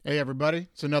Hey everybody,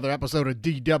 it's another episode of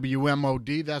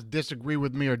DWMOD. That's Disagree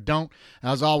With Me or Don't.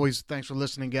 As always, thanks for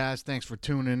listening, guys. Thanks for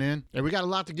tuning in. Hey, we got a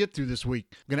lot to get through this week.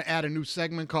 I'm going to add a new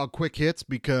segment called Quick Hits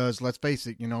because, let's face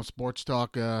it, sports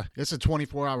talk, it's a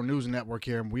 24-hour news network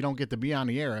here, and we don't get to be on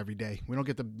the air every day. We don't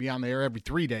get to be on the air every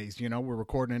 3 days. We're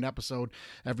recording an episode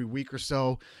every week or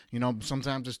so.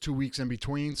 Sometimes it's 2 weeks in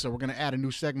between, so we're going to add a new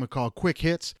segment called Quick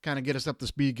Hits, kind of get us up to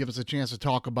speed, give us a chance to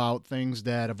talk about things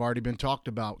that have already been talked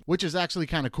about, which is actually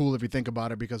kind of cool if you think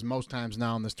about it, because most times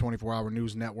now in this 24-hour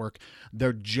news network,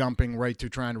 they're jumping right to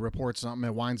trying to report something.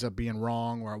 It winds up being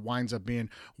wrong, or it winds up being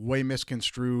way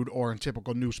misconstrued, or in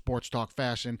typical new sports talk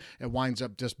fashion, it winds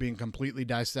up just being completely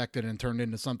dissected and turned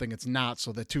into something it's not,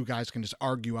 so that two guys can just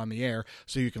argue on the air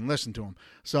so you can listen to them.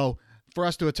 So for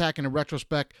us to attack in a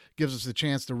retrospect gives us a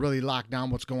chance to really lock down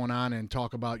what's going on and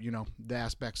talk about, the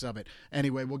aspects of it.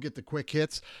 Anyway, we'll get the quick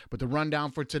hits, but the rundown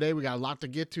for today, we got a lot to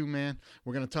get to, man.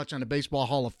 We're going to touch on the Baseball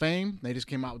Hall of Fame. They just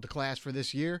came out with the class for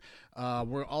this year.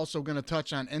 We're also going to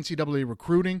touch on NCAA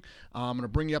recruiting. I'm going to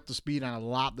bring you up to speed on a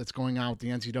lot that's going on with the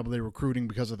NCAA recruiting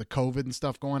because of the COVID and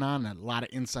stuff going on, and a lot of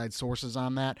inside sources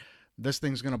on that. This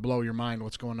thing's going to blow your mind,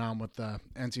 what's going on with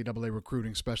NCAA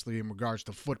recruiting, especially in regards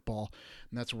to football,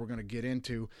 and that's what we're going to get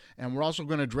into. And we're also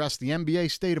going to address the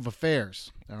NBA state of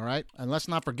affairs, all right? And let's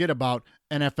not forget about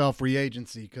NFL free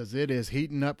agency, because it is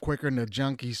heating up quicker than a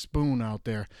junkie spoon out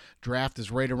there. Draft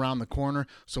is right around the corner,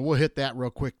 so we'll hit that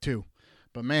real quick too.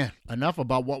 But man, enough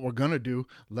about what we're going to do.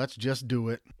 Let's just do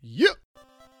it. Yep.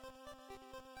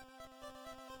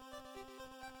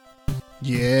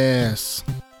 Yes.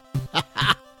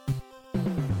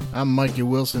 I'm Mikey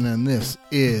Wilson, and this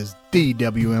is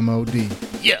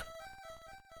DWMOD. Yeah.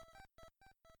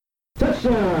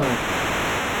 Touchdown.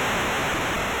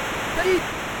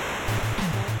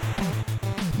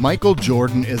 Michael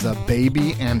Jordan is a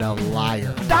baby and a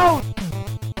liar. Down.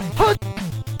 Hut.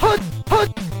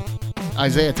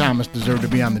 Isaiah Thomas deserved to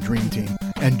be on the dream team,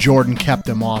 and Jordan kept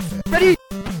him off it. Ready?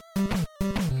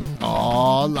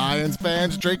 Aw, Lions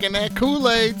fans drinking that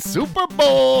Kool-Aid. Super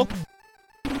Bowl.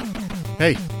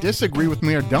 Hey, disagree with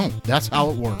me or don't. That's how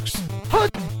it works.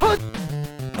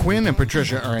 Quinn and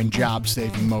Patricia are in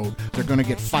job-saving mode. They're going to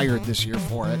get fired this year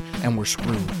for it, and we're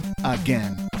screwed.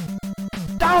 Again.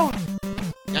 Down!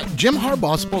 Jim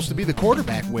Harbaugh's supposed to be the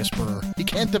quarterback whisperer. He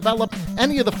can't develop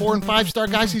any of the 4- and 5-star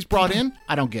guys he's brought in.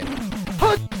 I don't get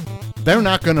it. They're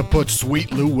not going to put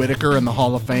sweet Lou Whitaker in the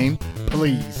Hall of Fame.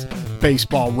 Please.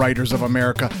 Baseball writers of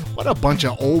America. What a bunch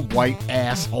of old white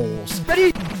assholes.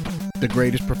 Ready? The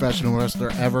greatest professional wrestler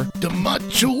ever. The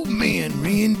Macho Man,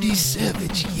 Randy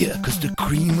Savage. Yeah, because the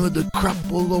cream of the crop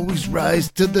will always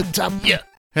rise to the top. Yeah.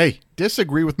 Hey,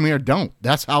 disagree with me or don't.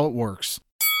 That's how it works.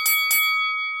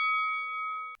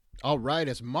 All right,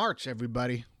 it's March,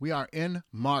 everybody. We are in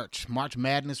March. March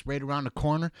Madness right around the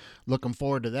corner. Looking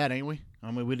forward to that, ain't we?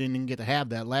 I mean, we didn't even get to have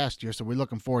that last year, so we're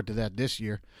looking forward to that this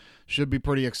year. Should be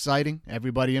pretty exciting.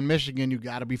 Everybody in Michigan, you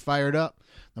got to be fired up.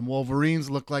 The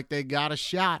Wolverines look like they got a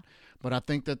shot. But I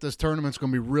think that this tournament's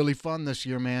going to be really fun this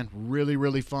year, man. Really,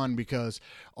 really fun, because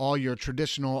all your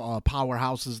traditional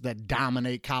powerhouses that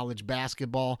dominate college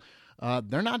basketball,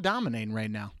 they're not dominating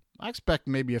right now. I expect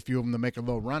maybe a few of them to make a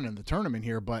little run in the tournament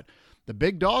here, but the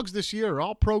big dogs this year are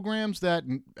all programs that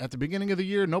at the beginning of the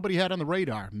year nobody had on the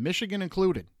radar, Michigan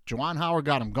included. Juwan Howard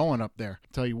got them going up there.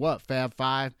 Tell you what, Fab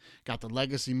Five got the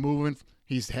legacy moving.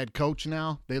 He's head coach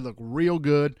now. They look real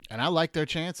good, and I like their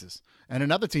chances. And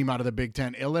another team out of the Big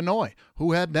Ten, Illinois,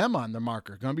 who had them on the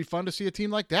marker. Going to be fun to see a team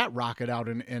like that rock it out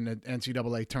in the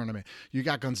NCAA tournament. You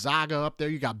got Gonzaga up there.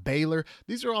 You got Baylor.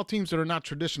 These are all teams that are not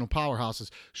traditional powerhouses.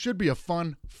 Should be a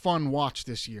fun watch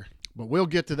this year. But we'll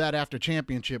get to that after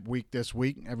championship week this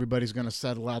week. Everybody's going to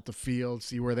settle out the field,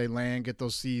 see where they land, get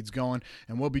those seeds going,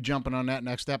 and we'll be jumping on that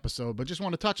next episode. But just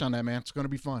want to touch on that, man. It's going to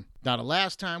be fun. Now, the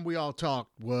last time we all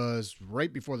talked was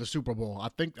right before the Super Bowl. I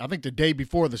think the day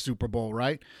before the Super Bowl,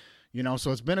 right?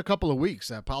 So it's been a couple of weeks.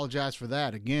 I apologize for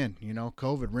that. Again,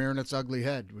 COVID rearing its ugly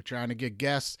head. We're trying to get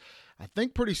guests. I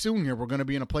think pretty soon here we're going to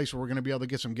be in a place where we're going to be able to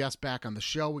get some guests back on the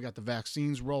show. We got the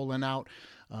vaccines rolling out.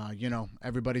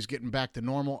 Everybody's getting back to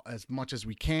normal as much as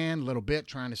we can, a little bit,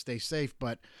 trying to stay safe.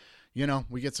 But,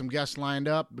 we get some guests lined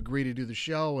up, agree to do the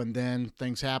show, and then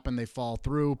things happen. They fall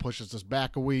through, pushes us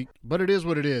back a week. But it is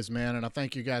what it is, man, and I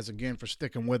thank you guys again for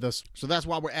sticking with us. So that's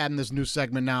why we're adding this new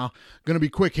segment now. Going to be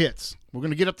quick hits. We're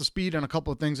going to get up to speed on a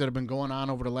couple of things that have been going on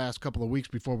over the last couple of weeks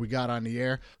before we got on the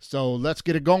air. So let's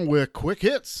get it going with quick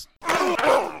hits.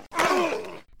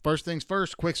 First things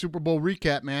first, quick Super Bowl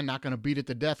recap, man. Not going to beat it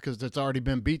to death because it's already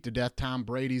been beat to death. Tom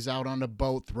Brady's out on the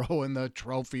boat throwing the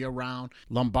trophy around.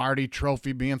 Lombardi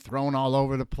trophy being thrown all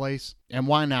over the place. And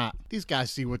why not? These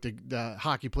guys see what the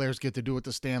hockey players get to do with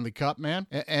the Stanley Cup, man.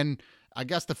 And I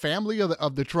guess the family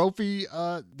of the trophy,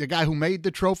 the guy who made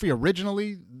the trophy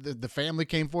originally, the family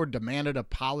came forward, demanded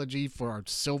apology for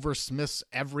silversmiths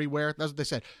everywhere. That's what they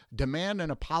said. Demand an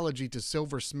apology to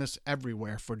silversmiths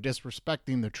everywhere for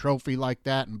disrespecting the trophy like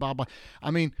that and blah, blah.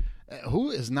 I mean, who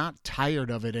is not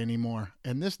tired of it anymore?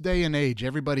 In this day and age,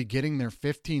 everybody getting their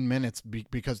 15 minutes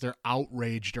because they're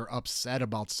outraged or upset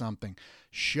about something.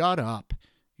 Shut up.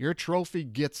 Your trophy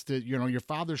gets to, your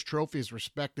father's trophy is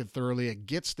respected thoroughly. It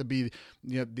gets to be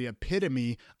the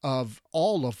epitome of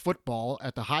all of football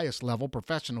at the highest level,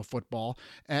 professional football.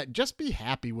 Just be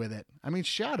happy with it. I mean,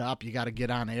 shut up. You got to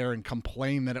get on air and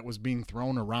complain that it was being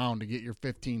thrown around to get your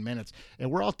 15 minutes.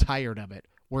 And we're all tired of it.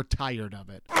 We're tired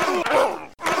of it.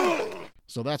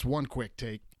 So that's one quick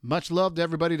take. Much love to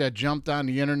everybody that jumped on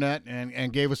the internet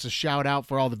and gave us a shout out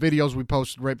for all the videos we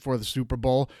posted right before the Super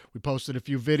Bowl. We posted a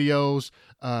few videos,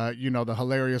 the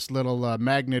hilarious little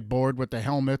magnet board with the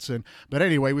helmets. But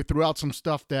anyway, we threw out some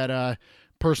stuff that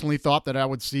personally thought that I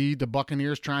would see the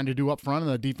Buccaneers trying to do up front on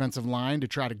the defensive line to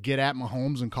try to get at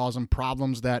Mahomes and cause him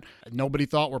problems that nobody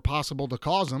thought were possible to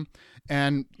cause him.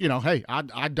 And, hey,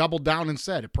 I doubled down and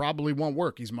said it probably won't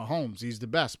work. He's Mahomes. He's the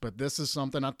best. But this is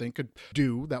something I think could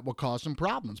do that will cause some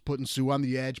problems. Putting Sue on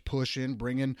the edge, pushing,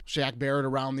 bringing Shaq Barrett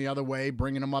around the other way,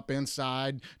 bringing him up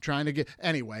inside, trying to get –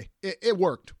 anyway, it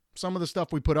worked. Some of the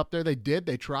stuff we put up there,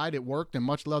 they tried, it worked, and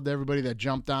much love to everybody that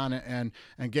jumped on it and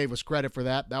gave us credit for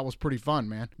that. That was pretty fun,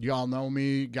 man. You all know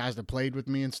me, guys that played with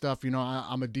me and stuff.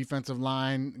 I'm a defensive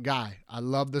line guy. I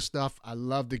love this stuff. I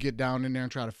love to get down in there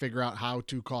and try to figure out how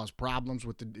to cause problems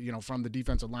with from the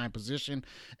defensive line position,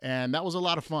 and that was a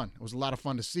lot of fun. It was a lot of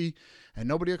fun to see, and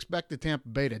nobody expected Tampa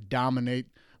Bay to dominate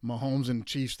Mahomes and the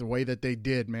Chiefs the way that they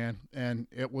did, man, and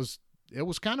it was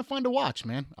kind of fun to watch,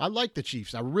 man. I like the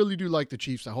Chiefs. I really do like the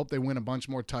Chiefs. I hope they win a bunch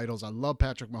more titles. I love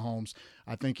Patrick Mahomes.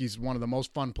 I think he's one of the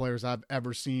most fun players I've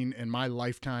ever seen in my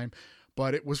lifetime.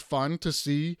 But it was fun to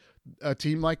see a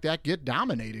team like that get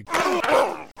dominated.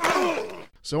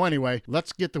 So anyway,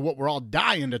 let's get to what we're all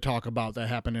dying to talk about that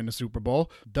happened in the Super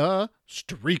Bowl. The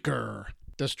streaker.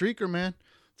 The streaker, man.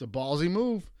 It's a ballsy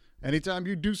move. Anytime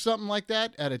you do something like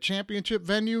that at a championship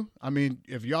venue, I mean,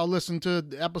 if y'all listen to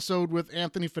the episode with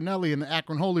Anthony Finelli in the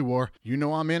Akron Holy War,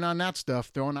 I'm in on that stuff.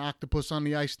 Throwing the octopus on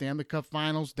the ice, Stanley Cup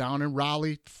Finals, down in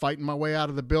Raleigh, fighting my way out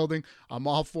of the building. I'm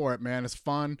all for it, man. It's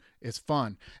fun. It's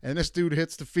fun. And this dude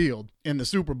hits the field in the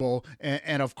Super Bowl.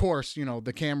 And of course,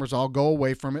 the cameras all go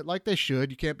away from it like they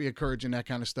should. You can't be encouraging that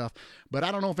kind of stuff. But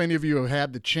I don't know if any of you have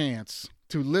had the chance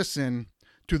to listen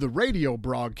to the radio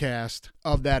broadcast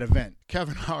of that event.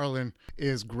 Kevin Harlan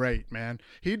is great, man.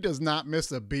 He does not miss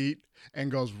a beat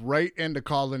and goes right into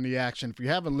calling the action. If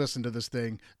you haven't listened to this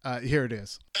thing, here it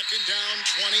is. Second down,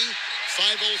 20,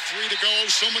 5:03 to go.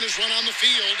 Someone has run on the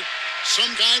field.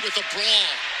 Some guy with a bra.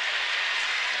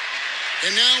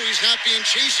 And now he's not being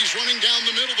chased. He's running down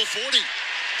the middle of the 40.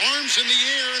 Arms in the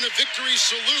air in a victory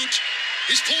salute.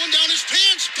 He's pulling down his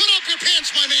pants. Put up your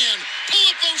pants, my man. Pull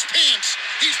up those pants.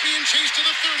 He's being chased to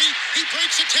the 30. He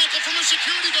breaks a tackle from a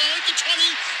security guard. The 20,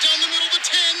 down the middle, the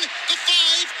 10, the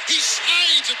 5. He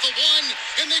slides at the 1,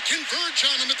 and they converge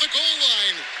on him at the goal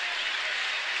line.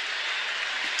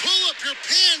 Pull up your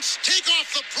pants, take off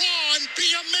the bra, and be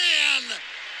a man.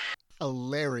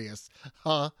 Hilarious.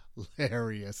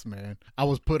 Hilarious, man. I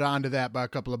was put onto that by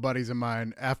a couple of buddies of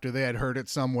mine after they had heard it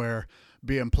somewhere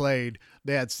being played.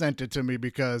 They had sent it to me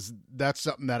because that's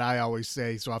something that I always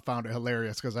say. So I found it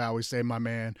hilarious because I always say my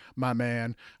man,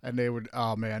 and they would,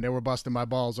 oh man, they were busting my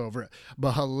balls over it,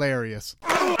 but hilarious.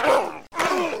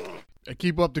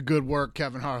 Keep up the good work,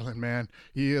 Kevin Harlan, man.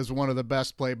 He is one of the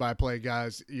best play-by-play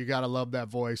guys. You got to love that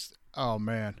voice. Oh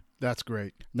man, that's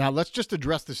great. Now let's just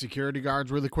address the security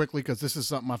guards really quickly because this is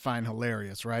something I find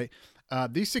hilarious, right?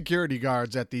 These security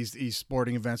guards at these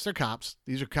sporting events, they're cops.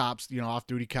 These are cops,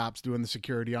 off-duty cops doing the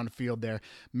security on the field there,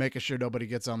 making sure nobody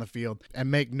gets on the field. And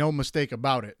make no mistake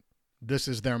about it, this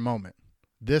is their moment.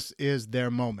 This is their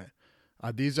moment.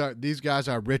 These guys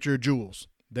are Richard Jewell.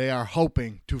 They are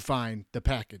hoping to find the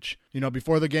package.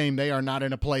 Before the game, they are not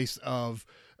in a place of,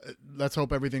 let's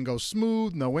hope everything goes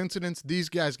smooth, no incidents. These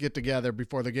guys get together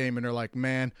before the game and they're like,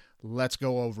 man, let's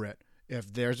go over it.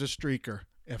 If there's a streaker,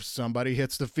 if somebody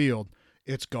hits the field,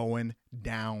 it's going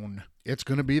down. It's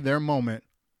going to be their moment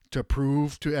to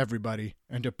prove to everybody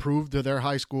and to prove to their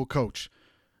high school coach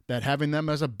that having them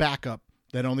as a backup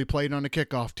that only played on the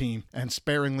kickoff team and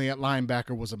sparingly at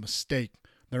linebacker was a mistake.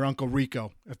 their Uncle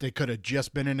Rico. If they could have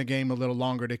just been in the game a little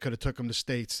longer, they could have took them to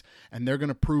states. And they're going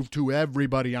to prove to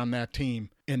everybody on that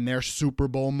team in their Super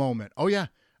Bowl moment, oh yeah,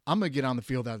 I'm going to get on the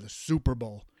field at the Super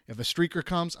Bowl. If a streaker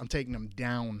comes, I'm taking them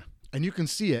down. And you can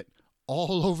see it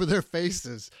all over their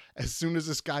faces as soon as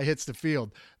this guy hits the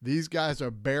field. These guys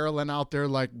are barreling out there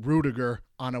like Rudiger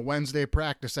on a Wednesday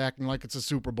practice acting like it's a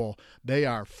Super Bowl. They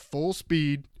are full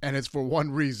speed, and it's for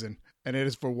one reason, and it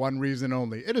is for one reason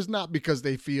only. It is not because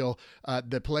they feel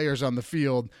the players on the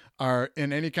field are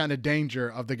in any kind of danger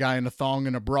of the guy in a thong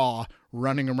and a bra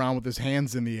running around with his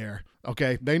hands in the air.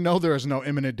 Okay? They know there is no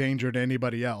imminent danger to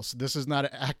anybody else. This is not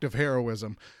an act of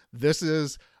heroism. This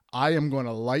is, I am going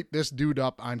to light this dude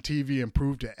up on TV and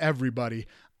prove to everybody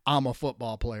I'm a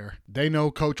football player. They know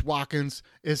Coach Watkins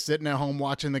is sitting at home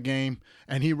watching the game,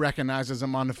 and he recognizes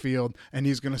him on the field, and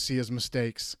he's going to see his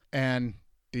mistakes. And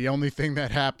the only thing that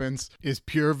happens is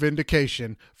pure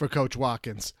vindication for Coach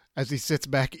Watkins as he sits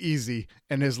back easy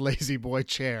in his lazy boy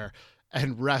chair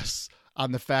and rests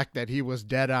on the fact that he was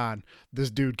dead on. This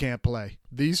dude can't play.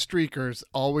 These streakers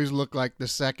always look like the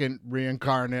second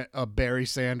reincarnate of Barry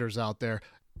Sanders out there.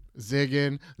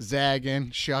 Zigging,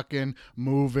 zagging, shucking,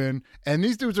 moving. And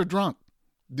these dudes are drunk.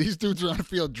 These dudes are on the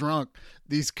field drunk.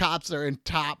 These cops are in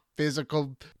top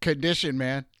physical condition,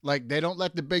 man. Like, they don't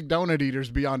let the big donut eaters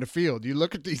be on the field. You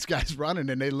look at these guys running,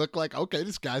 and they look like, okay,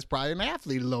 this guy's probably an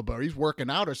athlete a little bit. Or he's working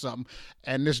out or something.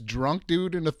 And this drunk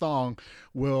dude in the thong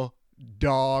will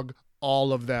dog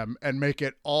all of them and make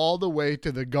it all the way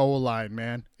to the goal line,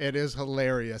 man. It is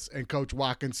hilarious. And Coach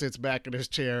Watkins sits back in his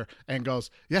chair and goes,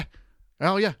 yeah,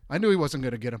 oh, yeah, I knew he wasn't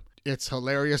going to get him. It's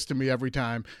hilarious to me every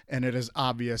time, and it is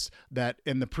obvious that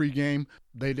in the pregame,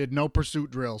 they did no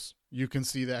pursuit drills. You can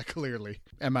see that clearly.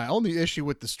 And my only issue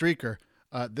with the streaker,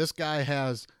 this guy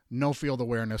has no field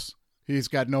awareness. He's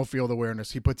got no field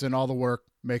awareness. He puts in all the work,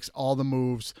 makes all the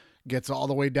moves, gets all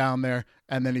the way down there,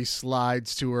 and then he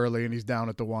slides too early, and he's down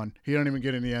at the 1. He don't even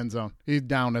get in the end zone. He's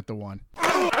down at the 1.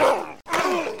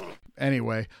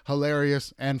 Anyway,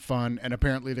 hilarious and fun, and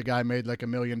apparently the guy made like $1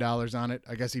 million on it.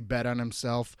 I guess he bet on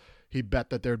himself. He bet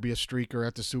that there'd be a streaker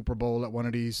at the Super Bowl at one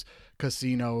of these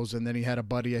casinos, and then he had a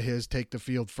buddy of his take the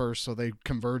field first, so they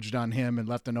converged on him and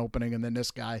left an opening, and then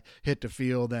this guy hit the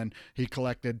field, and he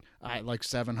collected like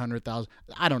 $700,000.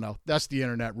 I don't know. That's the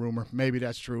internet rumor. Maybe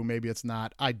that's true. Maybe it's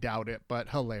not. I doubt it, but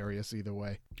hilarious either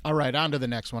way. All right, on to the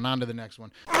next one.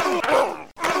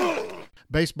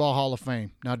 Baseball Hall of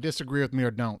Fame. Now, disagree with me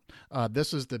or don't.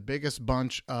 This is the biggest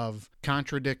bunch of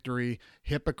contradictory,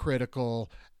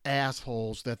 hypocritical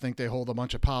assholes that think they hold a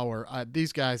bunch of power.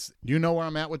 These guys, you know where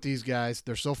I'm at with these guys.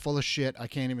 They're so full of shit, I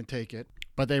can't even take it.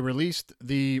 But they released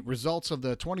the results of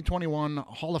the 2021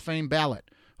 Hall of Fame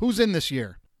ballot. Who's in this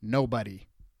year? Nobody.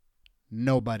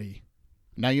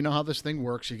 Now, you know how this thing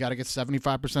works. You got to get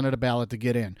 75% of the ballot to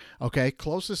get in. Okay,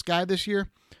 closest guy this year,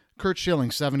 Curt Schilling,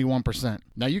 71%.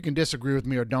 Now, you can disagree with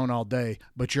me or don't all day,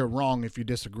 but you're wrong if you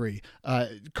disagree.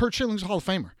 Curt Schilling's a Hall of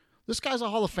Famer. This guy's a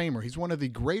Hall of Famer. He's one of the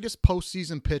greatest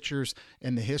postseason pitchers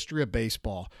in the history of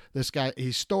baseball. This guy,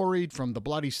 he's storied from the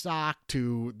bloody sock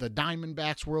to the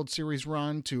Diamondbacks World Series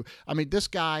run to, this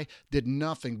guy did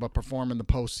nothing but perform in the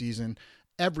postseason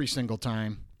every single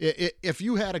time. If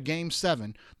you had a Game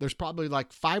 7, there's probably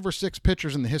like 5 or 6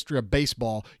 pitchers in the history of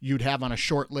baseball you'd have on a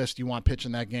short list you want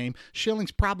pitching that game.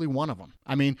 Schilling's probably one of them.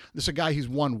 This is a guy who's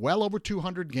won well over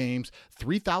 200 games,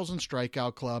 3,000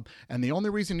 strikeout club, and the only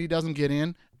reason he doesn't get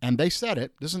in, and they said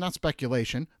it, this is not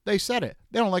speculation, they said it,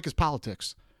 they don't like his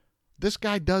politics. This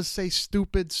guy does say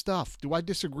stupid stuff. Do I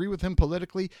disagree with him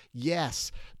politically?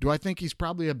 Yes. Do I think he's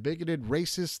probably a bigoted,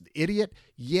 racist idiot?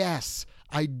 Yes,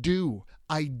 I do.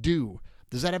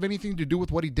 Does that have anything to do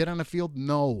with what he did on the field?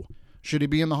 No. Should he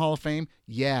be in the Hall of Fame?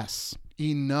 Yes.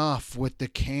 Enough with the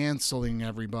canceling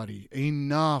everybody.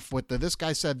 Enough with this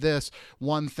guy said this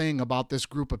one thing about this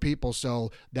group of people,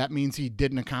 so that means he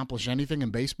didn't accomplish anything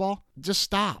in baseball? Just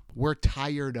stop. We're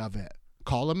tired of it.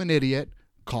 Call him an idiot.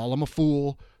 Call him a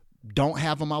fool. Don't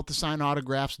have him out to sign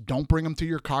autographs. Don't bring him to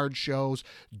your card shows.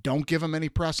 Don't give him any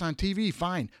press on TV.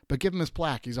 Fine. But give him his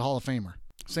plaque. He's a Hall of Famer.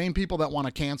 Same people that want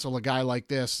to cancel a guy like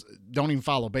this don't even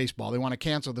follow baseball. They want to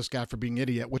cancel this guy for being an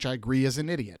idiot, which I agree is an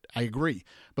idiot. I agree.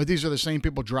 But these are the same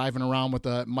people driving around with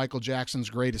Michael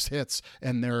Jackson's greatest hits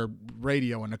and their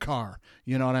radio in the car.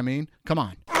 You know what I mean? Come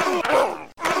on.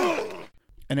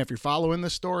 And if you're following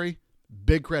this story,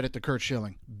 big credit to Curt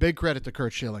Schilling. Big credit to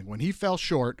Curt Schilling. When he fell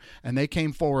short and they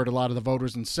came forward, a lot of the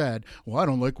voters, and said, well, I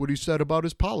don't like what he said about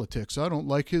his politics. I don't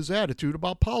like his attitude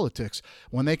about politics.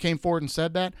 When they came forward and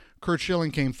said that, Curt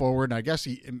Schilling came forward,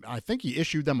 and I think he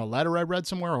issued them a letter I read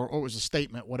somewhere, or it was a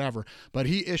statement, whatever. But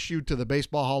he issued to the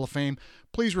Baseball Hall of Fame,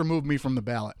 please remove me from the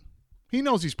ballot. He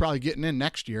knows he's probably getting in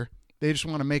next year. They just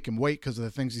want to make him wait because of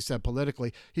the things he said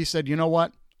politically. He said, you know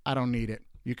what? I don't need it.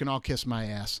 You can all kiss my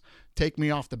ass. Take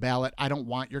me off the ballot. I don't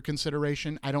want your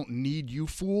consideration. I don't need you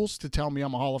fools to tell me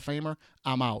I'm a Hall of Famer.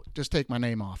 I'm out. Just take my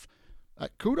name off.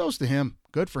 Kudos to him.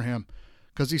 Good for him.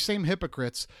 Because these same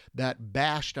hypocrites that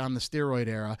bashed on the steroid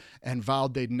era and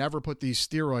vowed they'd never put these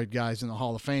steroid guys in the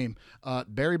Hall of Fame,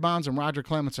 Barry Bonds and Roger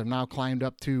Clemens have now climbed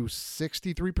up to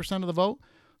 63% of the vote.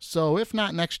 So if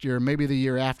not next year, maybe the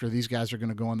year after, these guys are going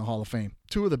to go in the Hall of Fame.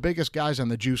 Two of the biggest guys on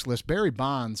the juice list, Barry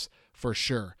Bonds for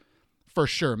sure. For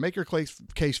sure. Make your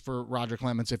case for Roger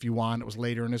Clemens if you want. It was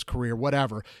later in his career,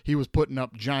 whatever. He was putting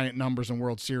up giant numbers in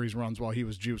World Series runs while he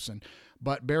was juicing.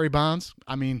 But Barry Bonds,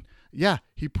 I mean, yeah,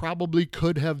 he probably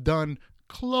could have done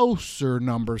closer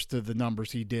numbers to the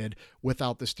numbers he did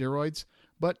without the steroids,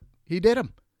 but he did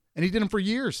them. And he did them for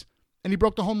years. And he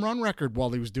broke the home run record while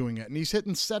he was doing it. And he's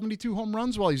hitting 72 home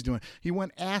runs while he's doing it. He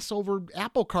went ass over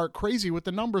apple cart crazy with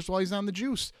the numbers while he's on the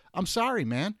juice. I'm sorry,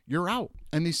 man. You're out.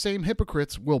 And these same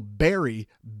hypocrites will bury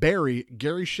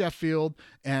Gary Sheffield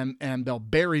and they'll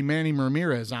bury Manny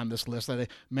Ramirez on this list.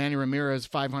 Manny Ramirez,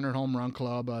 500 home run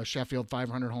club, Sheffield,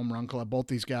 500 home run club. Both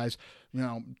these guys,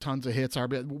 tons of hits.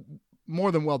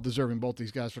 More than well-deserving, both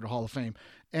these guys, for the Hall of Fame.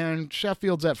 And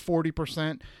Sheffield's at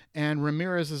 40%, and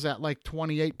Ramirez is at like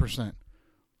 28%.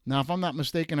 Now, if I'm not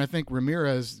mistaken, I think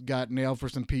Ramirez got nailed for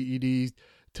some PED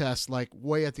tests like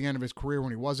way at the end of his career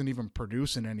when he wasn't even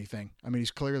producing anything. I mean,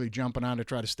 he's clearly jumping on to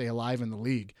try to stay alive in the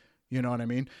league. You know what I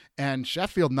mean? And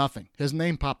Sheffield, nothing. His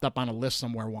name popped up on a list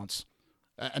somewhere once.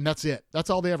 And that's it. That's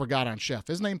all they ever got on Sheff.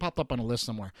 His name popped up on a list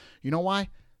somewhere. You know why?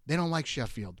 They don't like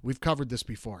Sheffield. We've covered this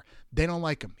before. They don't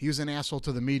like him. He was an asshole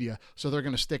to the media, so they're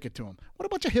going to stick it to him. What a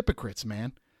bunch of hypocrites,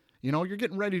 man. You're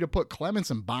getting ready to put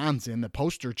Clemens and Bonds in the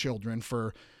poster children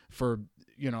for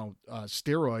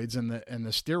steroids in the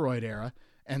steroid era.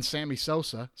 And Sammy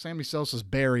Sosa. Sammy Sosa's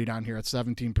buried on here at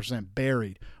 17%.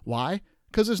 Buried. Why?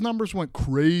 Because his numbers went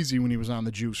crazy when he was on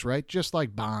the juice, right? Just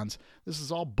like Bonds. This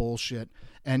is all bullshit.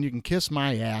 And you can kiss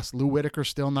my ass. Lou Whitaker's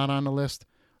still not on the list.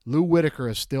 Lou Whitaker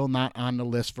is still not on the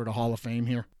list for the Hall of Fame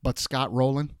here. But Scott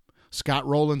Rowland. Scott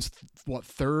Rowland's,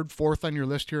 third, fourth on your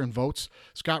list here in votes?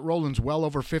 Scott Rowland's well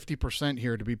over 50%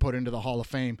 here to be put into the Hall of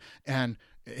Fame. And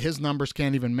his numbers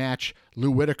can't even match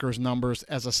Lou Whitaker's numbers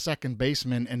as a second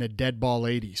baseman in a dead ball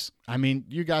 80s. I mean,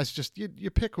 you guys just,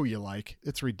 you pick who you like.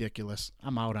 It's ridiculous.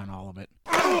 I'm out on all of it.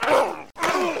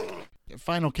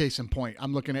 Final case in point.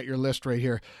 I'm looking at your list right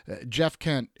here. Jeff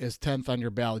Kent is 10th on your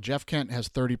ballot. Jeff Kent has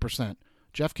 30%.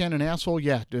 Jeff Kent an asshole?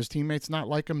 Yeah. Does teammates not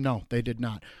like him? No, they did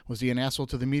not. Was he an asshole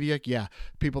to the media? Yeah.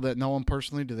 People that know him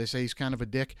personally, do they say he's kind of a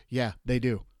dick? Yeah, they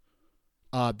do.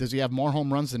 Does he have more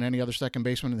home runs than any other second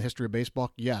baseman in the history of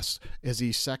baseball? Yes. Is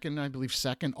he second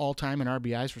all-time in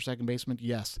RBIs for second baseman?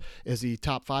 Yes. Is he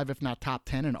top 5, if not top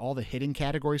 10 in all the hitting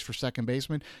categories for second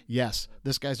baseman? Yes.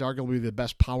 This guy's arguably the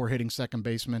best power-hitting second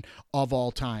baseman of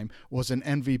all time, was an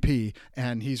MVP,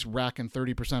 and he's racking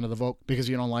 30% of the vote because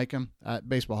you don't like him?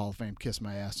 Baseball Hall of Fame. Kiss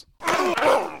my ass.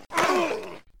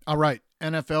 All right,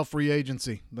 NFL free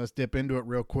agency. Let's dip into it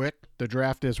real quick. The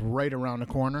draft is right around the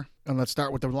corner. And let's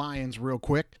start with the Lions real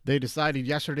quick. They decided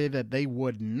yesterday that they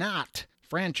would not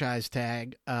franchise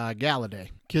tag Galladay.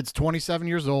 Kid's 27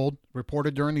 years old.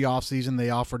 Reported during the offseason they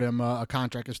offered him a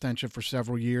contract extension for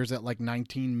several years at like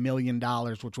 $19 million,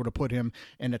 which would have put him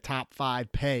in the top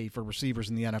 5 pay for receivers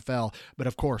in the NFL. But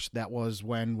of course, that was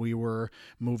when we were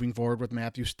moving forward with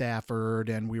Matthew Stafford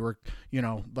and we were,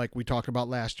 like we talked about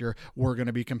last year, we're going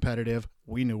to be competitive.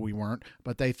 We knew we weren't,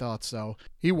 but they thought so.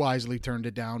 He wisely turned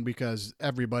it down because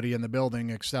everybody in the building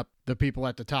except the people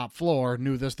at the top floor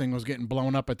knew this thing was getting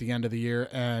blown up at the end of the year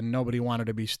and nobody wanted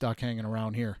to be stuck hanging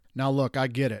around here. Now, look, I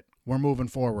get it. We're moving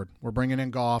forward. We're bringing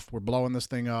in Goff. We're blowing this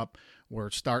thing up.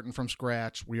 We're starting from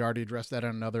scratch. We already addressed that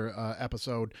in another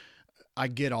episode. I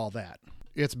get all that.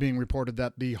 It's being reported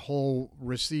that the whole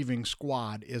receiving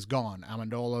squad is gone.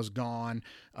 Amendola's gone.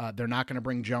 They're not going to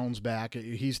bring Jones back.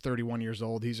 He's 31 years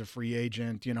old. He's a free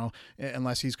agent,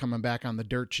 unless he's coming back on the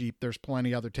dirt cheap. There's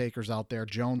plenty other takers out there.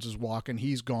 Jones is walking.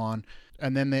 He's gone.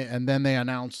 And then they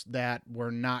announced that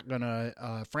we're not going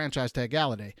to franchise tag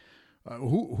Galladay.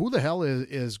 Who the hell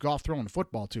is Goff throwing the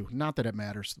football to? Not that it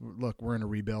matters. Look, we're in a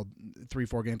rebuild,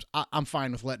 3-4 games. I'm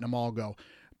fine with letting them all go.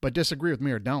 But disagree with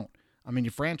me or don't. I mean,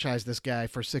 you franchise this guy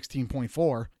for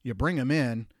 16.4, you bring him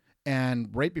in,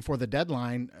 and right before the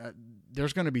deadline,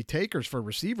 there's going to be takers for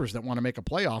receivers that want to make a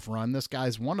playoff run. This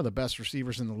guy's one of the best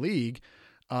receivers in the league.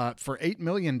 For $8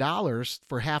 million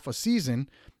for half a season,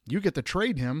 you get to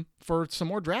trade him for some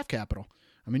more draft capital.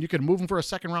 I mean, you could move him for a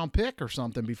second-round pick or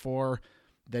something before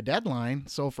the deadline.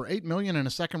 So for $8 million and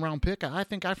a second-round pick, I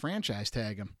think I franchise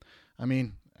tag him. I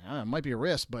mean, it might be a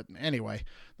risk, but anyway,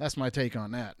 that's my take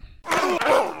on that.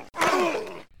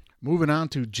 Moving on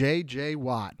to J.J.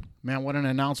 Watt. Man, what an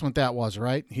announcement that was,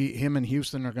 right? Him and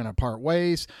Houston are going to part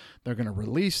ways. They're going to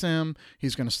release him.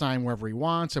 He's going to sign wherever he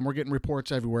wants, and we're getting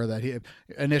reports everywhere that he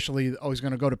initially, he's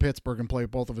going to go to Pittsburgh and play with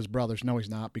both of his brothers. No,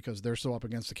 he's not, because they're so up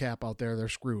against the cap out there, they're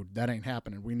screwed. That ain't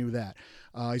happening. We knew that.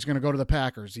 He's going to go to the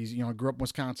Packers. He's, grew up in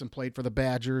Wisconsin, played for the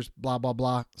Badgers, blah, blah,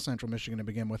 blah, Central Michigan to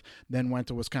begin with, then went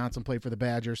to Wisconsin, played for the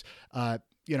Badgers.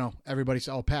 Everybody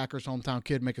said, Packers, hometown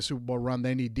kid, make a Super Bowl run.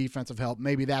 They need defensive help.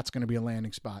 Maybe that's going to be a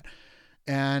landing spot.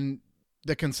 And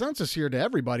the consensus here to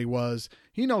everybody was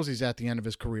he knows he's at the end of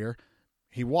his career.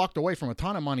 He walked away from a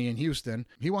ton of money in Houston.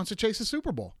 He wants to chase a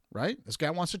Super Bowl, right? This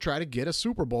guy wants to try to get a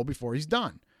Super Bowl before he's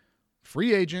done.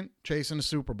 Free agent chasing a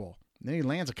Super Bowl. And then he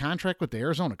lands a contract with the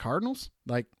Arizona Cardinals.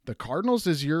 Like, the Cardinals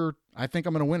is I think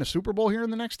I'm going to win a Super Bowl here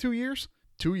in the next 2 years.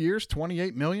 2 years,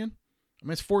 $28 million. I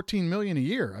mean, it's $14 million a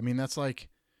year. I mean, that's like,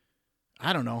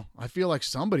 I don't know. I feel like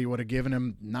somebody would have given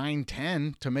him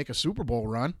 9-10 to make a Super Bowl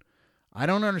run. I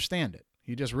don't understand it.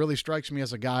 He just really strikes me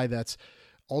as a guy that's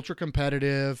ultra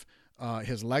competitive.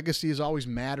 His legacy has always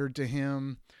mattered to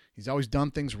him. He's always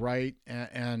done things right,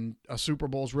 and a Super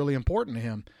Bowl is really important to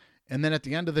him. And then at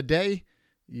the end of the day,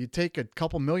 you take a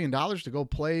couple $1 million to go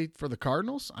play for the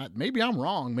Cardinals. Maybe I'm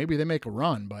wrong. Maybe they make a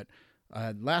run, but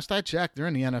last I checked, they're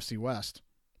in the NFC West.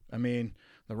 I mean,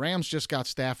 the Rams just got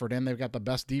Stafford in. They've got the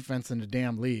best defense in the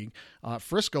damn league.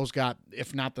 Frisco's got,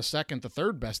 if not the second, the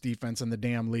third best defense in the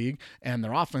damn league, and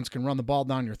their offense can run the ball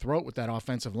down your throat with that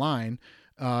offensive line.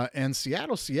 And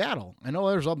Seattle. I know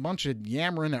there's a bunch of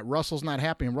yammering that Russell's not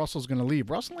happy and Russell's going to leave.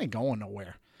 Russell ain't going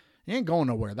nowhere. He ain't going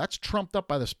nowhere. That's trumped up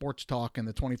by the sports talk and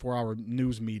the 24-hour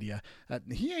news media.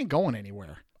 He ain't going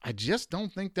anywhere. I just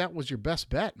don't think that was your best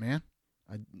bet, man.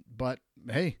 But,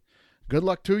 hey, good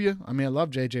luck to you. I mean, I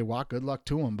love J.J. Watt. Good luck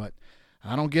to him, but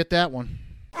I don't get that one.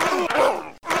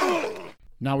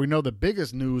 Now, we know the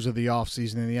biggest news of the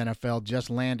offseason in the NFL just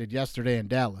landed yesterday in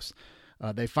Dallas.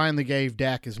 They finally gave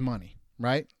Dak his money,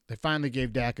 right? They finally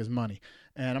gave Dak his money.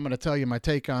 And I'm going to tell you my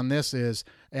take on this is,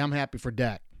 hey, I'm happy for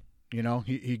Dak.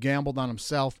 He gambled on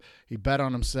himself. He bet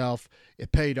on himself.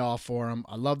 It paid off for him.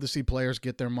 I love to see players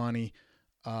get their money.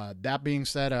 That being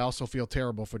said, I also feel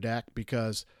terrible for Dak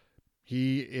because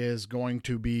he is going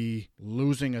to be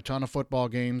losing a ton of football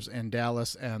games in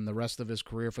Dallas, and the rest of his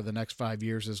career for the next 5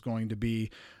 years is going to be,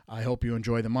 I hope you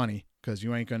enjoy the money, because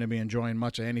you ain't going to be enjoying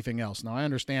much of anything else. Now, I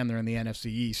understand they're in the NFC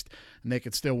East, and they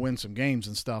could still win some games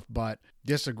and stuff, but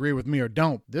disagree with me or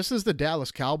don't. This is the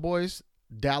Dallas Cowboys,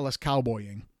 Dallas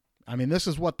Cowboying. I mean, this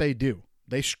is what they do.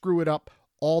 They screw it up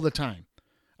all the time.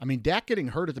 I mean, Dak getting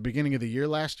hurt at the beginning of the year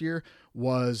last year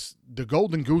was the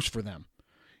golden goose for them.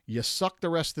 You suck the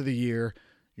rest of the year,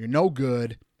 you're no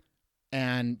good,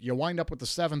 and you wind up with the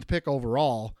 7th pick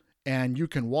overall, and you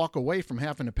can walk away from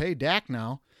having to pay Dak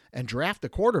now and draft a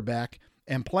quarterback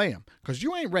and play him, because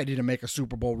you ain't ready to make a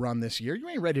Super Bowl run this year. You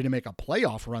ain't ready to make a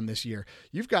playoff run this year.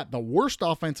 You've got the worst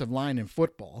offensive line in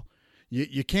football.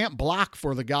 You can't block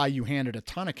for the guy you handed a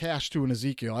ton of cash to in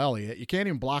Ezekiel Elliott. You can't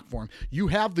even block for him. You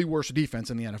have the worst defense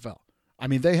in the NFL. I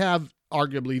mean, they have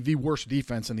arguably the worst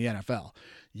defense in the NFL.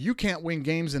 You can't win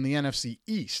games in the NFC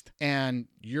East, and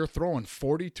you're throwing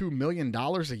 $42 million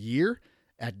a year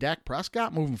at Dak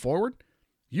Prescott moving forward?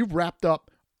 You've wrapped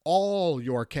up all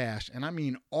your cash, and I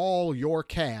mean all your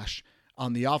cash,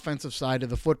 on the offensive side of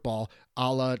the football,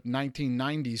 a la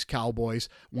 1990s Cowboys,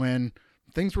 when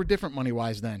things were different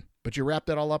money-wise then. But you wrapped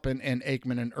it all up in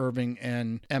Aikman and Irving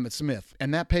and Emmitt Smith.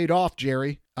 And that paid off,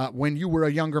 Jerry, when you were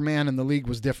a younger man and the league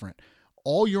was different.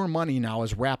 All your money now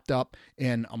is wrapped up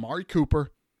in Amari Cooper,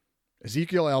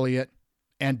 Ezekiel Elliott,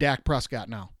 and Dak Prescott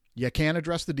now. You can't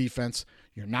address the defense.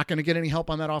 You're not going to get any help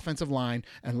on that offensive line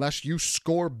unless you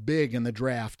score big in the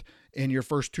draft. In your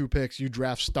first 2 picks, you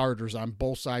draft starters on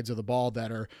both sides of the ball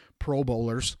that are Pro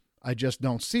Bowlers. I just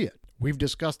don't see it. We've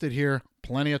discussed it here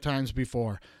plenty of times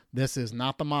before. This is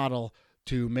not the model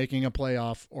to making a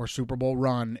playoff or Super Bowl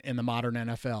run in the modern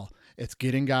NFL. It's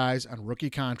getting guys on rookie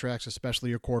contracts, especially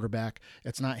your quarterback.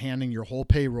 It's not handing your whole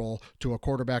payroll to a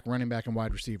quarterback, running back, and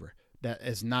wide receiver. That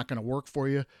is not going to work for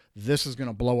you. This is going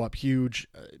to blow up huge.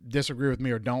 Disagree with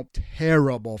me or don't.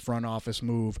 Terrible front office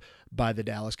move by the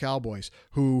Dallas Cowboys,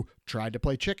 who tried to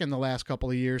play chicken the last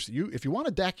couple of years. If you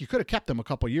wanted Dak, you could have kept him a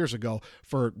couple of years ago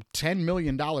for $10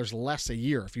 million less a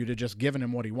year if you'd have just given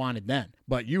him what he wanted then.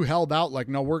 But you held out like,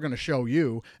 no, we're going to show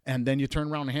you, and then you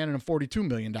turn around and handed him $42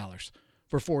 million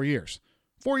for 4 years.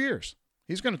 4 years.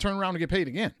 He's going to turn around and get paid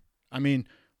again. I mean,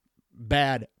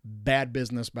 bad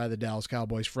business by the Dallas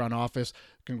Cowboys front office.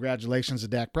 Congratulations to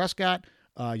Dak Prescott.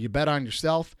 You bet on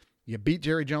yourself. You beat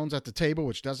Jerry Jones at the table,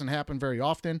 which doesn't happen very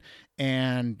often,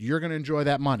 and you're going to enjoy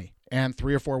that money and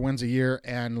 3 or 4 wins a year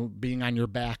and being on your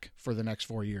back for the next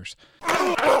 4 years.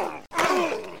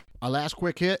 Our last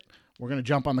quick hit, we're going to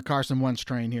jump on the Carson Wentz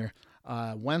train here.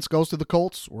 Wentz goes to the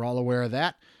Colts. We're all aware of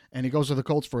that. And he goes to the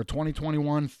Colts for a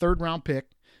 2021 third-round pick,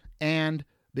 and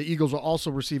the Eagles will also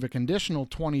receive a conditional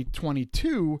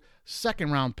 2022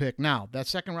 second-round pick. Now, that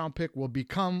second-round pick will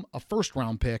become a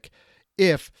first-round pick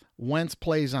if Wentz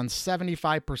plays on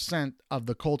 75% of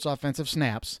the Colts' offensive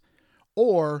snaps,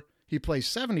 or he plays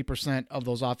 70% of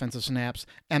those offensive snaps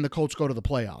and the Colts go to the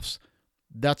playoffs.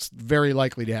 That's very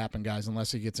likely to happen, guys,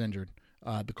 unless he gets injured.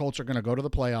 The Colts are going to go to the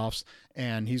playoffs,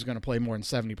 and he's going to play more than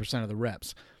 70% of the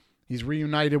reps. He's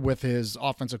reunited with his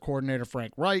offensive coordinator,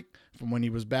 Frank Reich, from when he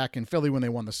was back in Philly when they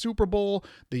won the Super Bowl,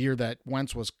 the year that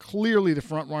Wentz was clearly the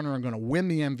front runner and going to win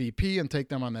the MVP and take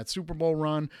them on that Super Bowl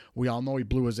run. We all know he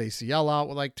blew his ACL out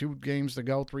with like 3 games to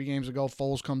go.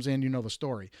 Foles comes in. You know the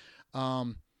story.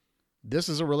 This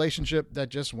is a relationship that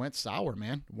just went sour,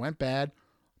 man. Went bad.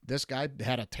 This guy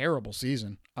had a terrible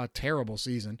season.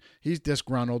 He's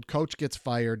disgruntled. Coach gets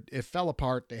fired. It fell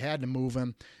apart. They had to move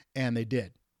him, and they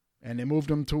did. And they moved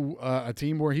him to a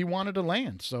team where he wanted to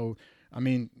land. So, I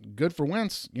mean, good for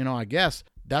Wentz, I guess.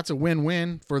 That's a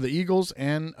win-win for the Eagles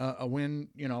and a win,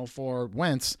 for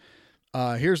Wentz.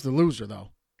 Here's the loser, though.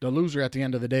 The loser at the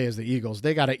end of the day is the Eagles.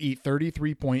 They got to eat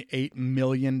 $33.8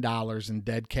 million in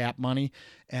dead cap money,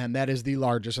 and that is the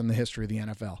largest in the history of the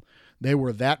NFL. They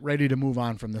were that ready to move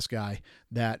on from this guy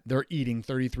that they're eating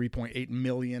 $33.8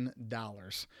 million.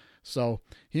 So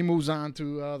he moves on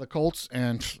to the Colts,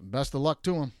 and best of luck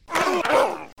to him.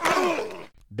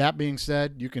 That being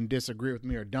said, you can disagree with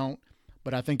me or don't,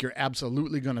 but I think you're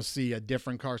absolutely going to see a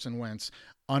different Carson Wentz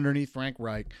underneath Frank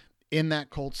Reich in that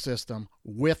Colts system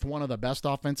with one of the best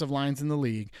offensive lines in the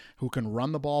league, who can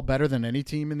run the ball better than any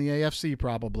team in the AFC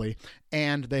probably,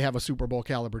 and they have a Super Bowl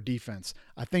caliber defense.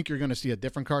 I think you're going to see a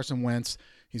different Carson Wentz.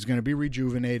 He's going to be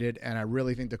rejuvenated, and I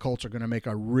really think the Colts are going to make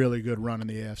a really good run in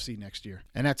the AFC next year.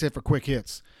 And that's it for quick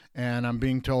hits. And I'm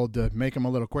being told to make them a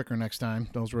little quicker next time.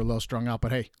 Those were a little strung out,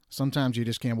 but hey, sometimes you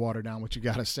just can't water down what you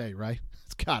got to say, right?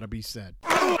 It's got to be said.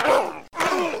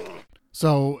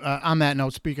 So on that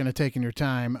note, speaking of taking your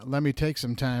time, let me take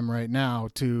some time right now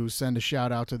to send a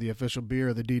shout out to the official beer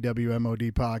of the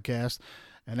DWMOD podcast,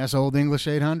 and that's Old English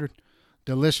 800.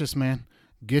 Delicious, man.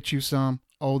 Get you some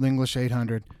Old English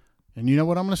 800. And you know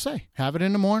what I'm going to say? Have it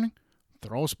in the morning.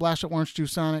 Throw a splash of orange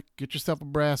juice on it. Get yourself a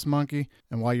Brass Monkey.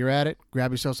 And while you're at it,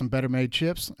 grab yourself some Better Made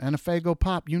chips and a Faygo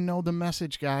Pop. You know the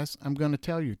message, guys. I'm going to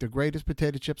tell you. The greatest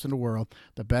potato chips in the world.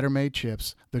 The Better Made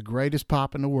chips. The greatest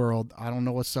pop in the world. I don't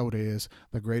know what soda is.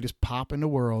 The greatest pop in the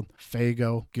world.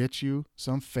 Faygo. Get you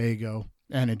some Faygo.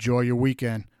 And enjoy your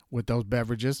weekend with those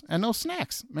beverages and those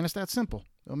snacks. Man, it's that simple.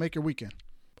 It'll make your weekend.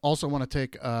 Also want to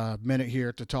take a minute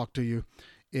here to talk to you.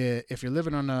 If you're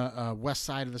living on the west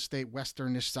side of the state,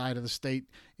 westernish side of the state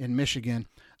in Michigan,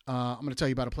 I'm going to tell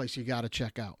you about a place you got to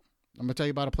check out.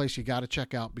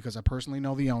 Because I personally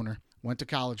know the owner. Went to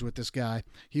college with this guy.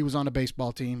 He was on the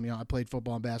baseball team. I played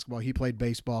football and basketball. He played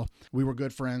baseball. We were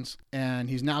good friends. And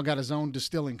he's now got his own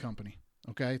distilling company.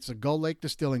 Okay, it's a Gull Lake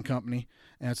Distilling Company,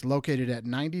 and it's located at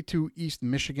 92 East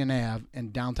Michigan Ave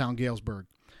in downtown Galesburg.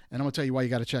 And I'm going to tell you why you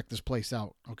got to check this place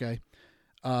out, okay?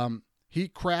 He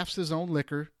crafts his own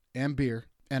liquor and beer,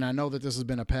 and I know that this has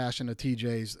been a passion of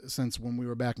TJ's since when we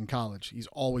were back in college. He's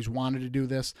always wanted to do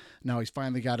this. Now he's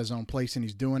finally got his own place, and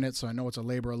he's doing it, so I know it's a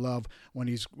labor of love when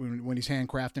he's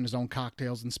handcrafting his own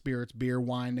cocktails and spirits, beer,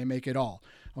 wine. They make it all,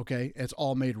 okay? It's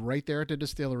all made right there at the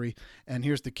distillery, and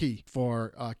here's the key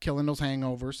for killing those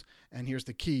hangovers, and here's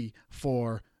the key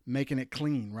for making it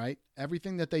clean, right?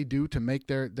 Everything that they do to make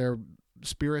their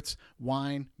spirits,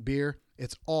 wine, beer,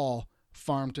 it's all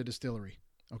farm to distillery,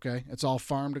 okay? It's all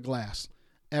farm to glass.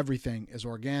 Everything is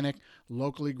organic,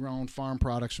 locally grown farm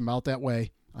products from out that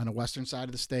way on the western side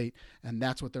of the state, and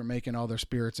that's what they're making all their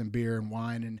spirits and beer and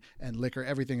wine and liquor.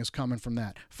 Everything is coming from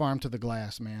that. Farm to the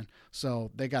glass, man.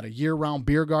 So they got a year-round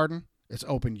beer garden. It's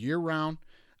open year-round.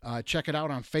 Check it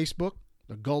out on Facebook,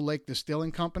 the Gull Lake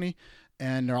Distilling Company,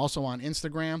 and they're also on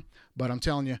Instagram. But I'm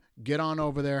telling you, get on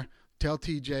over there. Tell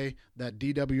TJ that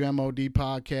DWMOD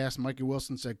podcast, Mikey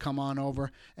Wilson said, come on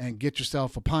over and get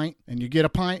yourself a pint. And you get a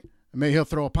pint, and maybe he'll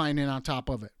throw a pint in on top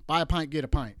of it. Buy a pint, get a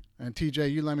pint. And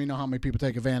TJ, you let me know how many people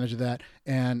take advantage of that.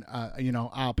 And,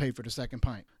 I'll pay for the second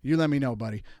pint. You let me know,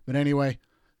 buddy. But anyway,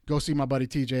 go see my buddy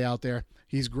TJ out there.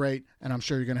 He's great, and I'm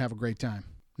sure you're going to have a great time.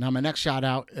 Now, my next shout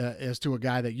out is to a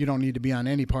guy that you don't need to be on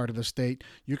any part of the state.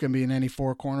 You can be in any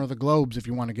four corner of the globes if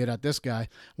you want to get at this guy.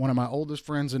 One of my oldest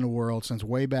friends in the world since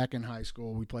way back in high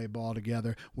school. We played ball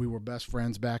together. We were best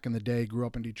friends back in the day, grew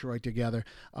up in Detroit together.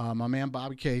 My man,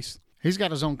 Bobby Case. He's got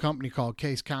his own company called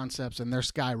Case Concepts, and they're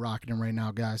skyrocketing right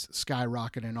now, guys.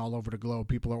 Skyrocketing all over the globe.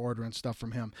 People are ordering stuff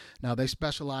from him. Now, they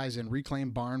specialize in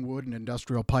reclaimed barnwood and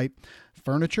industrial pipe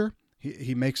furniture.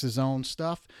 He makes his own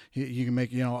stuff. You can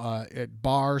make,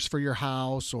 bars for your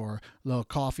house or little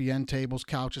coffee end tables,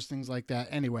 couches, things like that.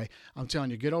 Anyway, I'm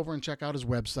telling you, get over and check out his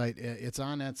website. It's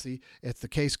on Etsy. It's the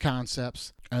Case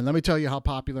Concepts. And let me tell you how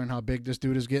popular and how big this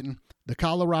dude is getting. The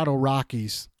Colorado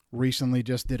Rockies recently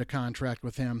just did a contract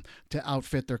with him to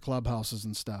outfit their clubhouses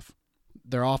and stuff,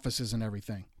 their offices and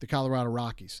everything. The Colorado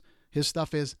Rockies. His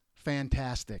stuff is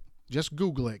fantastic. Just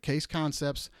Google it, Case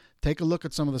Concepts. Take a look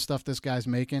at some of the stuff this guy's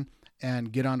making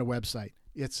and get on the website.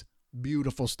 It's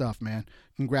beautiful stuff, man.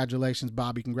 Congratulations,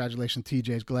 Bobby. Congratulations,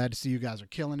 TJ's. Glad to see you guys are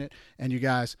killing it. And you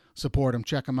guys support them.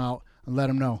 Check them out and let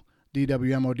them know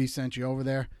DWMOD sent you over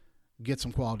there. Get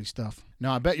some quality stuff.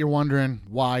 Now, I bet you're wondering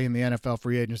why in the NFL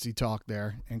free agency talk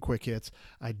there and quick hits,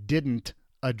 I didn't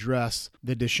address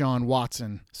the Deshaun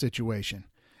Watson situation.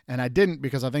 And I didn't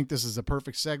because I think this is a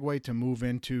perfect segue to move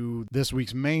into this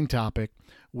week's main topic,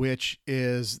 which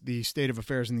is the state of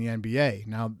affairs in the NBA.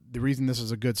 Now, the reason this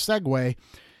is a good segue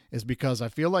is because I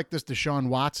feel like this Deshaun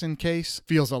Watson case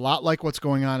feels a lot like what's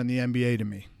going on in the NBA to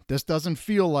me. This doesn't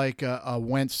feel like a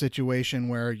Wentz situation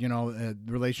where, the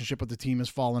relationship with the team is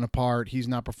falling apart. He's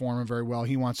not performing very well.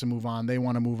 He wants to move on. They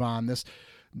want to move on.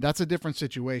 That's a different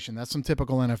situation. That's some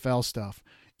typical NFL stuff.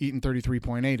 Eating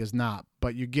 33.8 is not,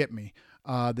 but you get me.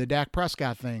 The Dak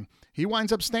Prescott thing, he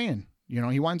winds up staying.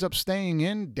 He winds up staying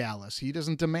in Dallas. He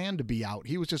doesn't demand to be out.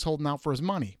 He was just holding out for his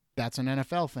money. That's an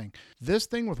NFL thing. This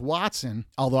thing with Watson,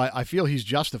 although I feel he's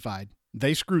justified,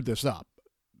 they screwed this up.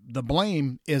 The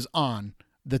blame is on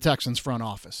the Texans front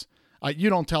office.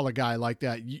 You don't tell a guy like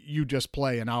that, you just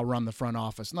play and I'll run the front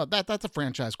office. No, that's a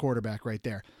franchise quarterback right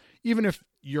there. Even if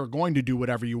you're going to do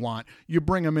whatever you want, you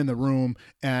bring him in the room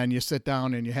and you sit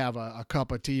down and you have a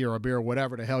cup of tea or a beer, or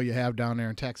whatever the hell you have down there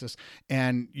in Texas,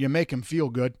 and you make him feel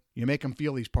good. You make him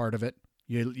feel he's part of it.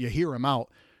 You hear him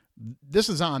out. This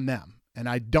is on them. And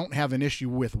I don't have an issue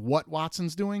with what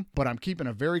Watson's doing, but I'm keeping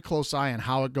a very close eye on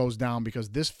how it goes down because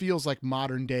this feels like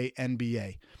modern day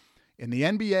NBA. In the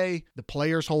NBA, the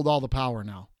players hold all the power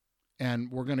now. And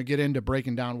we're going to get into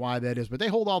breaking down why that is, but they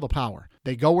hold all the power.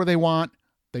 They go where they want.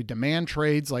 They demand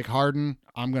trades like Harden.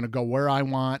 I'm going to go where I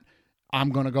want.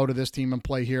 I'm going to go to this team and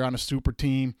play here on a super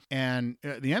team. And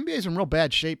the NBA is in real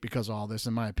bad shape because of all this,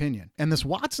 in my opinion. And this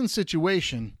Watson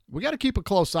situation, we got to keep a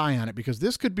close eye on it because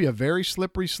this could be a very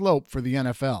slippery slope for the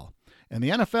NFL. And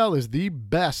the NFL is the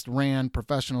best ran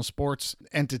professional sports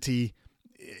entity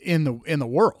in the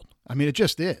world. I mean, it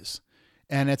just is.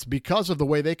 And it's because of the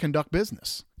way they conduct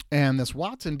business. And this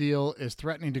Watson deal is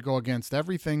threatening to go against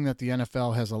everything that the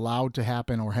NFL has allowed to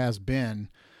happen or has been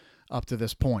up to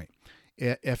this point.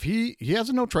 If he has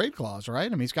a no-trade clause, right? I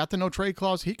mean, he's got the no-trade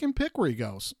clause. He can pick where he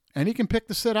goes, and he can pick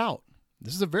to sit out.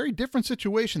 This is a very different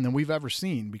situation than we've ever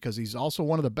seen because he's also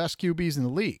one of the best QBs in the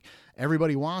league.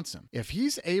 Everybody wants him. If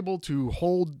he's able to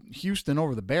hold Houston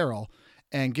over the barrel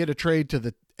and get a trade to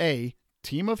the A,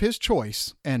 team of his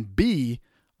choice, and B,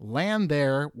 land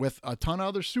there with a ton of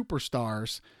other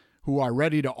superstars who are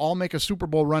ready to all make a Super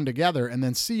Bowl run together, and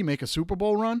then C, make a Super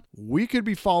Bowl run, we could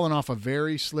be falling off a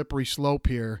very slippery slope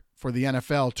here for the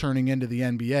NFL turning into the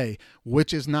NBA,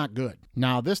 which is not good.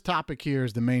 Now, this topic here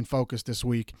is the main focus this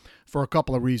week for a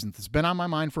couple of reasons. It's been on my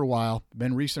mind for a while,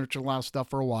 been researching a lot of stuff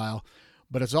for a while,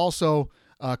 but it's also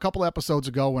a couple episodes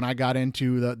ago when I got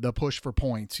into the push for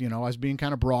points. I was being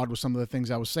kind of broad with some of the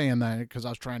things I was saying then because I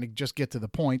was trying to just get to the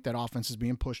point that offense is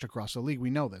being pushed across the league.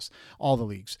 We know this, all the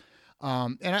leagues.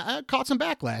 And I caught some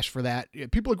backlash for that.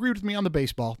 People agreed with me on the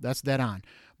baseball. That's dead on.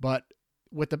 But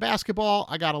with the basketball,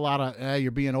 I got a lot of,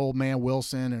 you're being old man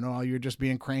Wilson and, you're just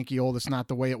being cranky old. It's not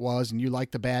the way it was. And you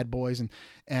like the bad boys.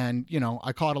 And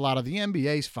I caught a lot of the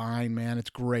NBA's fine, man. It's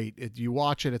great. You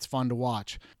watch it. It's fun to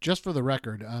watch. Just for the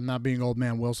record, I'm not being old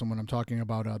man Wilson when I'm talking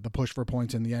about the push for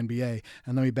points in the NBA.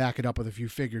 And let me back it up with a few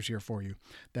figures here for you,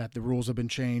 that the rules have been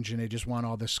changed and they just want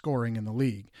all this scoring in the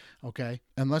league. Okay.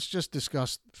 And let's just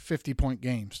discuss 50-point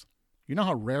games. You know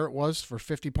how rare it was for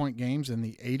 50-point games in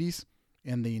the 80s?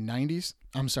 In the 90s,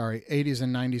 80s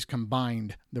and 90s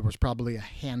combined, there was probably a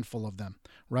handful of them,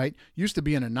 right? Used to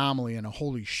be an anomaly and a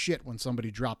holy shit when somebody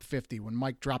dropped 50. When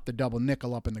Mike dropped the double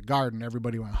nickel up in the Garden,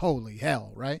 everybody went, holy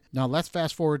hell, right? Now let's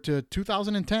fast forward to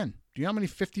 2010. Do you know how many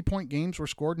 50-point games were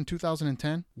scored in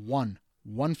 2010? One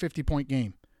 50-point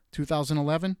game.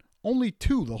 2011, Only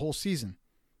 2 the whole season.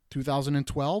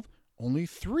 2012, only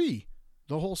 3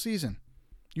 the whole season.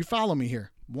 You follow me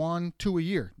here. 1, 2 a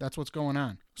year. That's what's going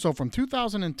on. So from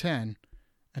 2010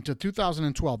 until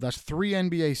 2012, that's 3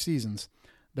 NBA seasons,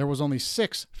 there was only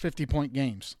 6 50-point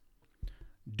games.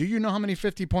 Do you know how many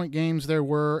 50-point games there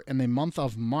were in the month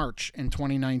of March in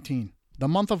 2019? The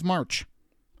month of March,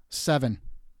 7.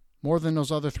 More than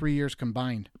those other 3 years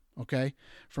combined, okay?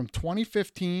 From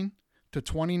 2015 to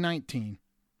 2019,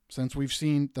 since we've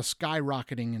seen the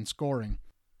skyrocketing in scoring,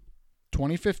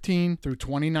 2015 through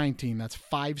 2019, that's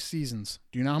 5 seasons.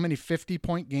 Do you know how many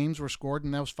 50-point games were scored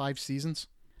in those 5 seasons?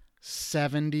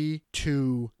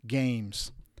 72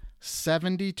 games.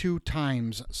 72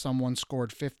 times someone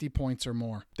scored 50 points or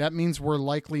more. That means we're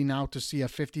likely now to see a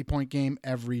 50-point game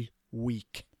every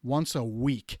week. Once a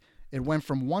week. It went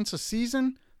from once a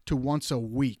season to once a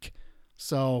week.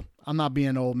 So I'm not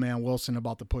being old man Wilson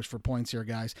about the push for points here,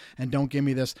 guys. And don't give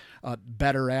me this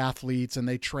better athletes and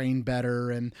they train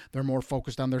better and they're more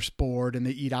focused on their sport and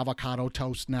they eat avocado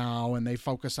toast now and they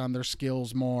focus on their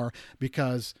skills more,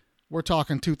 because we're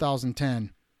talking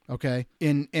 2010. Okay,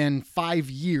 in 5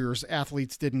 years,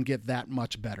 athletes didn't get that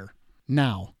much better.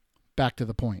 Now, back to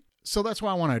the point. So that's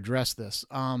why I want to address this.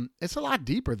 It's a lot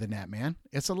deeper than that, man.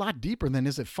 It's a lot deeper than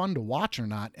is it fun to watch or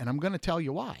not, and I'm going to tell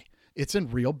you why. It's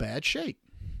in real bad shape.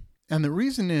 And the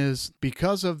reason is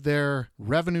because of their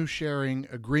revenue sharing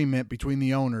agreement between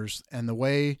the owners and the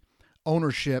way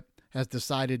ownership has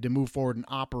decided to move forward and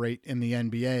operate in the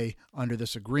NBA under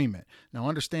this agreement. Now,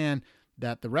 understand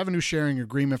that the revenue sharing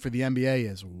agreement for the NBA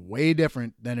is way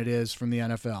different than it is from the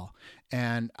NFL.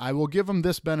 And I will give them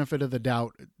this benefit of the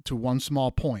doubt to one small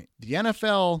point. The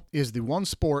NFL is the one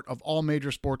sport of all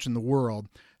major sports in the world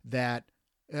that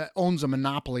owns a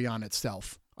monopoly on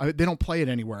itself. They don't play it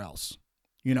anywhere else.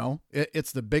 You know,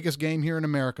 it's the biggest game here in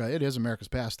America. It is America's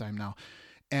pastime now.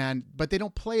 But they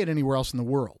don't play it anywhere else in the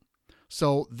world.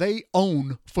 So they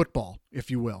own football, if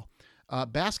you will.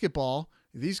 Basketball,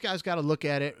 these guys got to look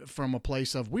at it from a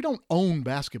place of, we don't own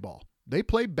basketball. They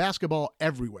play basketball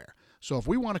everywhere. So if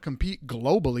we want to compete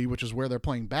globally, which is where they're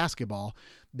playing basketball,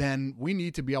 then we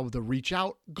need to be able to reach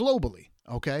out globally,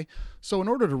 okay? So in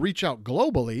order to reach out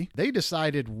globally, they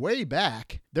decided way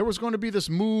back there was going to be this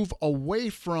move away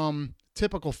from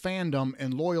typical fandom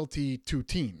and loyalty to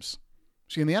teams.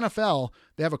 See, in the NFL,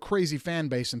 they have a crazy fan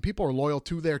base and people are loyal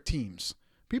to their teams.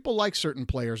 People like certain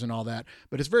players and all that,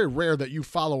 but it's very rare that you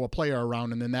follow a player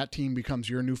around and then that team becomes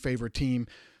your new favorite team.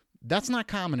 That's not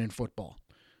common in football.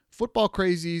 Football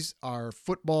crazies are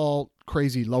football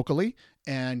crazy locally,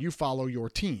 and you follow your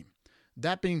team.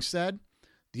 That being said,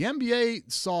 the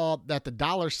NBA saw that the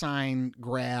dollar sign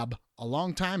grab a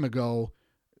long time ago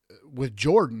with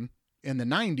Jordan in the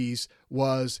 90s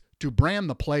was to brand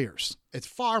the players. It's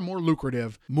far more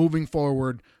lucrative moving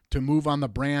forward to move on the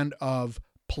brand of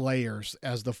players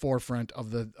as the forefront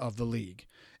of the league.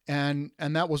 And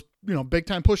that was, big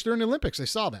time push during the Olympics. They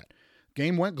saw that.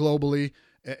 Game went globally.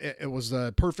 It was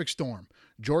a perfect storm.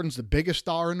 Jordan's the biggest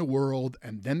star in the world,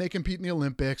 and then they compete in the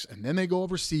Olympics, and then they go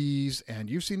overseas, and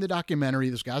you've seen the documentary.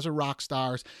 Those guys are rock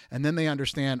stars, and then they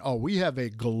understand, we have a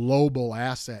global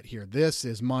asset here. This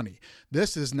is money.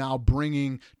 This is now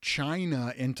bringing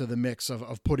China into the mix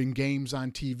of putting games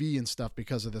on TV and stuff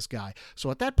because of this guy.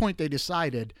 So at that point, they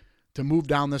decided to move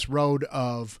down this road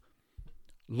of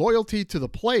loyalty to the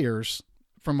players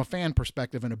from a fan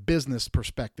perspective and a business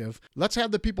perspective. Let's have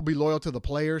the people be loyal to the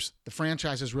players. The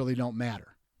franchises really don't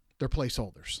matter. They're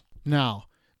placeholders. Now,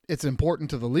 it's important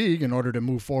to the league in order to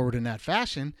move forward in that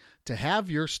fashion to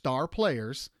have your star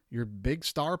players, your big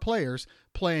star players,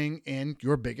 playing in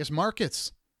your biggest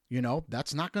markets.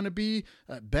 That's not going to be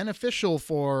beneficial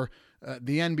for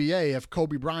the NBA if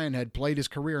Kobe Bryant had played his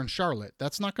career in Charlotte.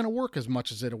 That's not going to work as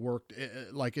much as it worked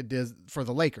like it did for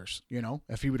the Lakers,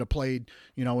 if he would have played,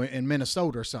 in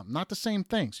Minnesota or something. Not the same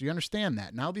thing. So you understand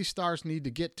that. Now these stars need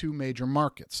to get to major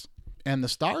markets. And the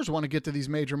stars want to get to these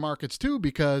major markets too,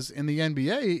 because in the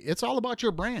NBA, it's all about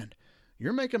your brand.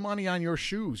 You're making money on your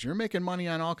shoes. You're making money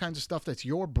on all kinds of stuff that's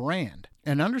your brand.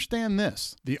 And understand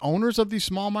this, the owners of these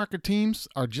small market teams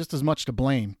are just as much to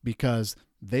blame because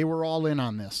they were all in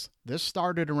on this. This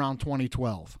started around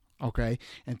 2012, okay?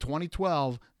 In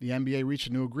 2012, the NBA reached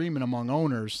a new agreement among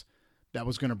owners that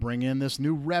was going to bring in this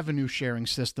new revenue sharing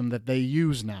system that they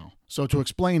use now. So to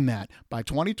explain that, by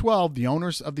 2012, the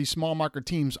owners of these small market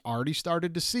teams already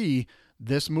started to see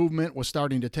this movement was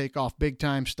starting to take off big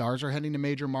time. Stars are heading to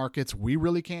major markets. We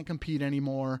really can't compete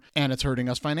anymore, and it's hurting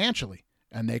us financially.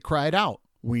 And they cried out,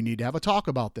 we need to have a talk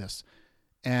about this.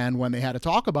 And when they had a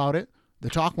talk about it, the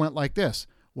talk went like this.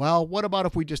 Well, what about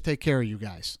if we just take care of you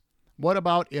guys? What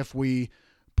about if we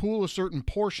pool a certain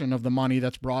portion of the money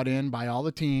that's brought in by all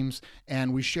the teams,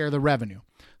 and we share the revenue.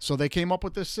 So they came up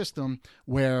with this system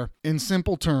where, in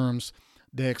simple terms,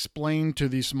 they explained to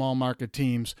these small market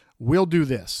teams, we'll do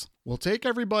this. We'll take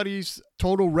everybody's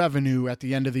total revenue at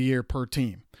the end of the year per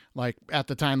team. Like at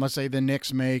the time, let's say the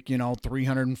Knicks make,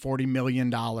 $340 million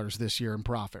this year in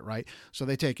profit, right? So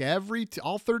they take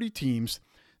all 30 teams,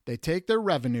 they take their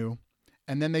revenue,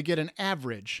 and then they get an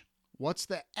average. What's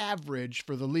the average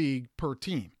for the league per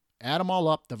team? Add them all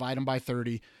up, divide them by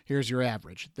 30. Here's your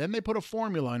average. Then they put a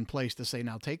formula in place to say,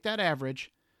 now take that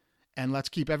average and let's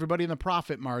keep everybody in the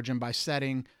profit margin by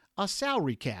setting a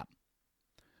salary cap.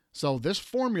 So this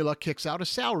formula kicks out a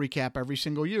salary cap every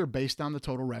single year based on the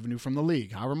total revenue from the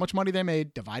league. However much money they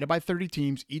made, divided by 30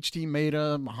 teams. Each team made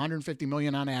 $150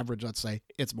 million on average, let's say.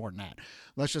 It's more than that.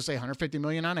 Let's just say $150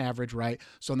 million on average, right?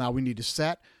 So now we need to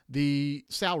set the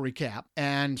salary cap.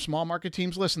 And small market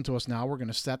teams, listen to us now. We're going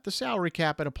to set the salary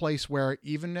cap at a place where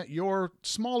even at your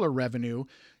smaller revenue,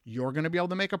 you're going to be able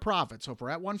to make a profit. So if we're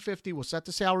at 150, we'll set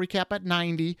the salary cap at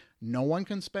 90. No one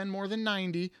can spend more than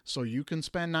 90, so you can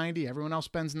spend 90. Everyone else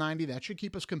spends 90. That should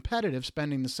keep us competitive,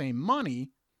 spending the same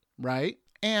money, right?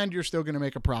 And you're still going to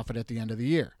make a profit at the end of the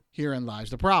year. Herein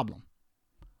lies the problem.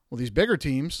 Well, these bigger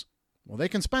teams, they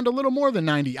can spend a little more than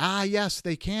 90. Yes,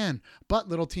 they can. But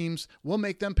little teams, we'll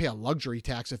make them pay a luxury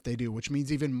tax if they do, which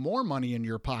means even more money in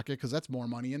your pocket because that's more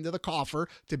money into the coffer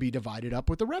to be divided up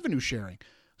with the revenue sharing.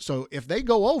 So if they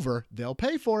go over, they'll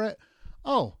pay for it.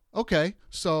 Oh, okay.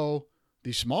 So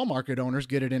these small market owners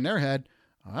get it in their head,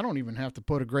 I don't even have to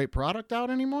put a great product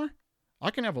out anymore. I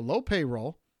can have a low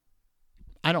payroll.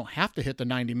 I don't have to hit the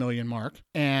 90 million mark.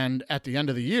 And at the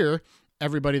end of the year,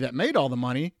 everybody that made all the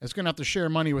money is going to have to share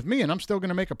money with me, and I'm still going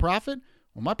to make a profit.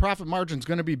 Well, my profit margin is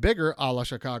going to be bigger, a la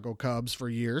Chicago Cubs for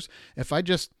years, if I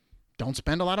just don't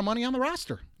spend a lot of money on the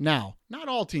roster. Now, not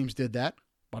all teams did that.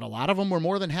 But a lot of them were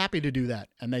more than happy to do that,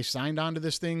 and they signed on to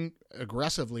this thing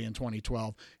aggressively in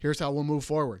 2012. Here's how we'll move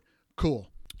forward. Cool.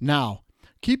 Now,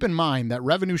 keep in mind that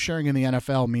revenue sharing in the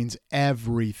NFL means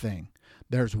everything.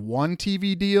 There's one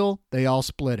TV deal, they all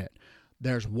split it.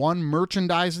 There's one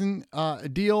merchandising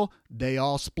deal, they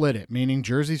all split it, meaning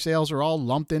jersey sales are all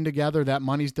lumped in together. That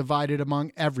money's divided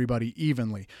among everybody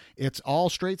evenly. It's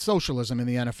all straight socialism in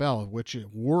the NFL, which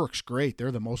it works great. They're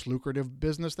the most lucrative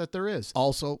business that there is.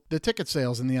 Also, the ticket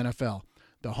sales in the NFL.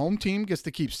 The home team gets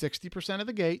to keep 60% of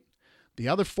the gate. The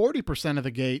other 40% of the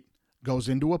gate goes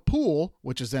into a pool,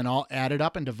 which is then all added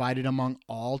up and divided among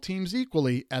all teams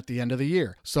equally at the end of the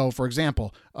year. So, for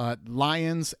example,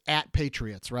 Lions at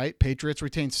Patriots, right? Patriots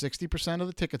retain 60% of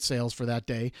the ticket sales for that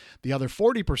day. The other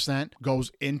 40%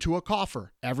 goes into a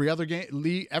coffer. Every other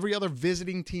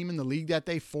visiting team in the league that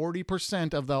day,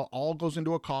 40% of all goes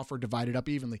into a coffer, divided up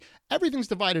evenly. Everything's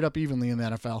divided up evenly in the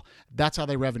NFL. That's how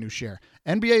they revenue share.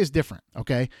 NBA is different,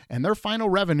 okay? And their final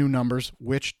revenue numbers,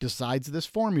 which decides this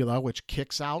formula, which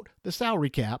kicks out the salary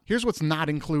cap. Here's what's not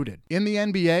included. In the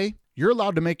NBA, you're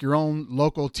allowed to make your own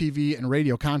local TV and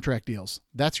radio contract deals.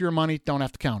 That's your money. Don't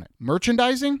have to count it.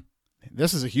 Merchandising,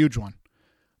 this is a huge one.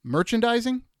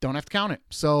 Merchandising, don't have to count it.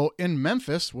 So in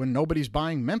Memphis, when nobody's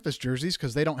buying Memphis jerseys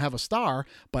because they don't have a star,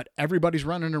 but everybody's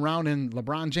running around in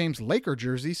LeBron James Laker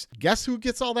jerseys, guess who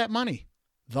gets all that money?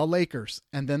 The Lakers.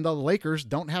 And then the Lakers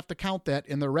don't have to count that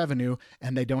in their revenue,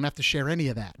 and they don't have to share any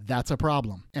of that. That's a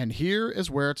problem. And here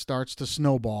is where it starts to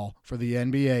snowball for the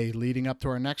NBA leading up to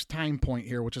our next time point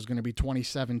here, which is going to be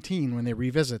 2017 when they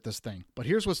revisit this thing. But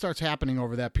here's what starts happening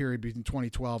over that period between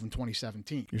 2012 and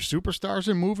 2017. Your superstars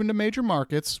are moving to major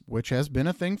markets, which has been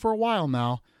a thing for a while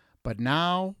now, but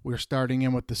now we're starting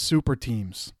in with the super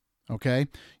teams. Okay.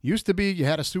 Used to be you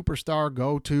had a superstar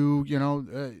go to,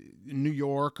 New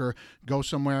York or go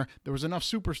somewhere. There was enough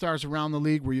superstars around the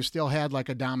league where you still had like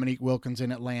a Dominique Wilkins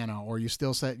in Atlanta, or you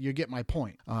still said, you get my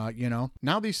point.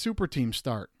 Now these super teams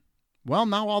start. Well,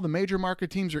 now all the major market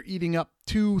teams are eating up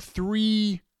 2,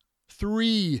 3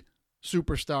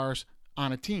 superstars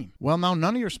on a team. Well, now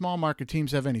none of your small market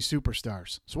teams have any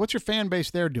superstars. So what's your fan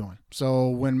base there doing? So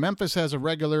when Memphis has a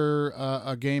regular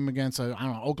a game against,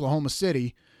 Oklahoma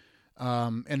City,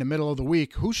 in the middle of the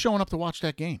week, who's showing up to watch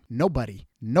that game? Nobody.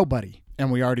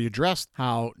 And we already addressed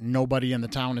how nobody in the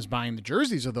town is buying the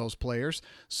jerseys of those players,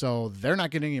 so they're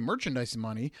not getting any merchandise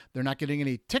money. They're not getting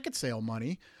any ticket sale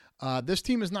money. This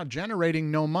team is not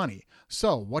generating no money.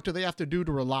 So what do they have to do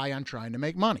to rely on trying to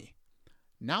make money?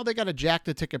 Now they got to jack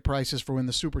the ticket prices for when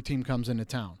the super team comes into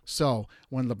town. So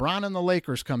when LeBron and the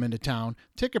Lakers come into town,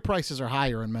 ticket prices are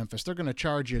higher in Memphis. They're going to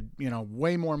charge you,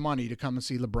 way more money to come and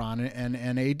see LeBron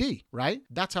and AD, right?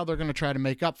 That's how they're going to try to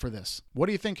make up for this. What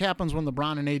do you think happens when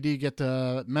LeBron and AD get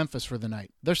to Memphis for the night?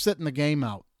 They're sitting the game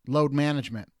out. Load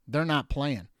management. They're not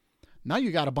playing. Now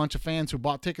you got a bunch of fans who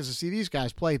bought tickets to see these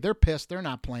guys play. They're pissed. They're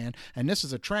not playing. And this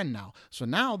is a trend now. So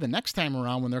now the next time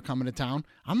around when they're coming to town,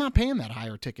 I'm not paying that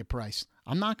higher ticket price.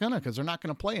 I'm not going to, because they're not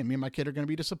going to play, and me and my kid are going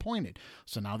to be disappointed.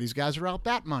 So now these guys are out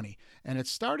that money. And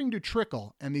it's starting to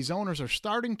trickle, and these owners are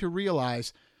starting to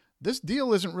realize this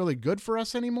deal isn't really good for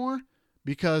us anymore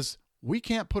because we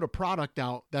can't put a product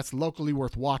out that's locally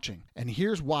worth watching. And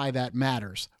here's why that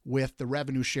matters with the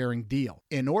revenue sharing deal.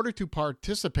 In order to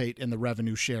participate in the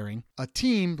revenue sharing, a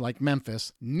team like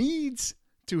Memphis needs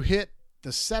to hit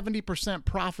the 70%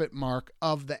 profit mark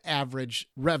of the average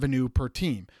revenue per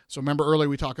team. So remember earlier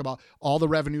we talked about all the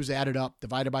revenues added up,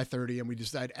 divided by 30, and we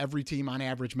decided every team on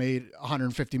average made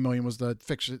 $150 million was the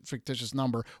fictitious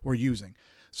number we're using.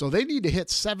 So they need to hit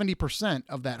 70%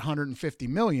 of that $150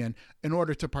 million in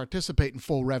order to participate in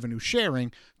full revenue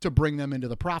sharing to bring them into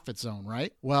the profit zone,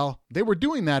 right? Well, they were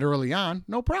doing that early on,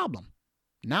 no problem.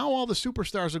 Now all the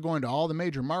superstars are going to all the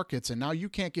major markets, and now you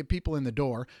can't get people in the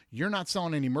door. You're not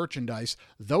selling any merchandise.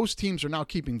 Those teams are now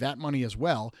keeping that money as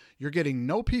well. You're getting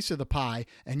no piece of the pie,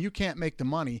 and you can't make the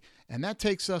money. And that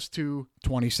takes us to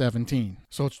 2017.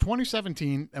 So it's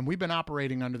 2017, and we've been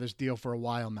operating under this deal for a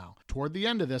while now. Toward the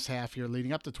end of this half year,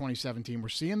 leading up to 2017, we're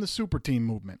seeing the super team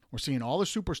movement. We're seeing all the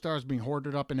superstars being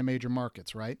hoarded up into major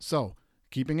markets, right? So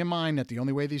keeping in mind that the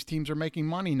only way these teams are making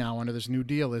money now under this new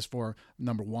deal is for,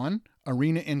 number one,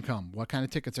 arena income. What kind of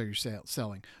tickets are you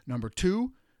selling? Number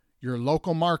two, your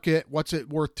local market. What's it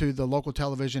worth to the local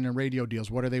television and radio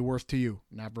deals? What are they worth to you?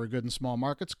 Not very good in small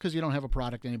markets because you don't have a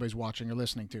product anybody's watching or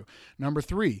listening to. Number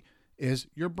three is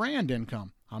your brand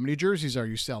income. How many jerseys are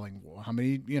you selling? How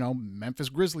many, Memphis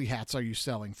Grizzly hats are you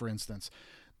selling, for instance?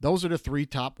 Those are the three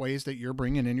top ways that you're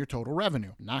bringing in your total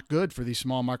revenue. Not good for these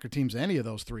small market teams, any of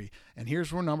those three. And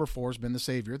here's where number four has been the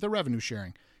savior, the revenue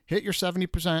sharing. Hit your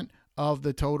 70% of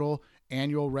the total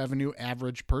annual revenue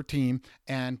average per team,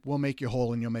 and we'll make you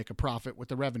whole and you'll make a profit with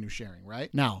the revenue sharing,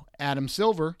 right? Now, Adam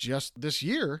Silver just this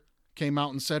year came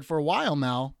out and said for a while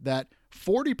now that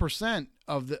 40%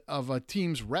 of a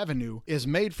team's revenue is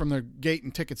made from their gate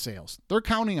and ticket sales. They're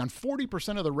counting on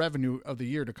 40% of the revenue of the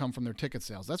year to come from their ticket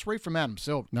sales. That's right from Adam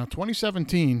Silver. Now,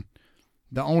 2017,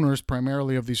 the owners,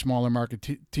 primarily of these smaller market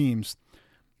teams,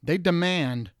 they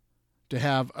demand to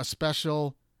have a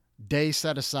special day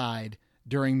set aside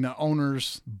during the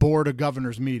owners' board of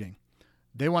governors meeting.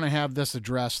 They want to have this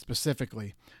addressed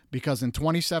specifically because in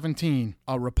 2017,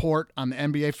 a report on the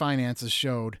NBA finances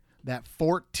showed that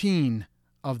 14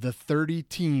 of the 30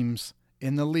 teams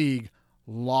in the league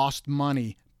lost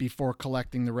money before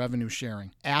collecting the revenue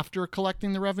sharing. After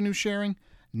collecting the revenue sharing,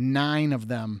 9 of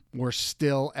them were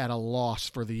still at a loss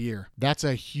for the year. That's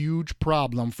a huge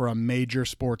problem for a major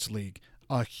sports league.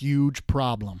 A huge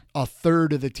problem. A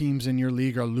third of the teams in your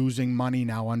league are losing money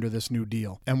now under this new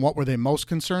deal. And what were they most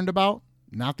concerned about?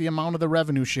 Not the amount of the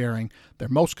revenue sharing. They're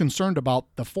most concerned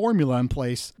about the formula in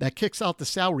place that kicks out the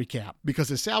salary cap, because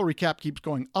the salary cap keeps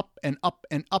going up and up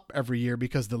and up every year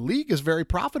because the league is very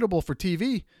profitable for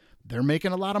TV. They're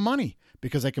making a lot of money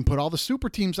because they can put all the super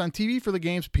teams on TV for the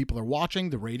games. People are watching,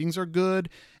 the ratings are good,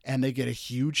 and they get a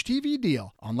huge TV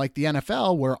deal. Unlike the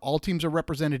NFL, where all teams are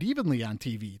represented evenly on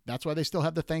TV. That's why they still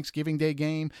have the Thanksgiving Day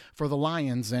game for the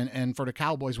Lions and for the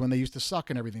Cowboys when they used to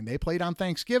suck and everything. They played on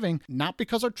Thanksgiving, not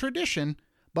because of tradition,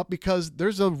 but because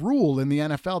there's a rule in the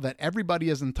NFL that everybody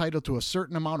is entitled to a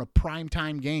certain amount of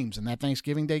primetime games, and that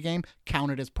Thanksgiving Day game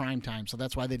counted as primetime. So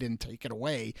that's why they didn't take it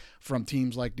away from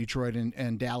teams like Detroit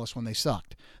and Dallas when they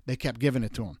sucked. They kept giving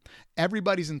it to them.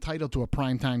 Everybody's entitled to a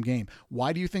primetime game.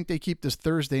 Why do you think they keep this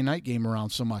Thursday night game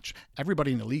around so much?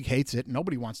 Everybody in the league hates it.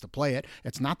 Nobody wants to play it.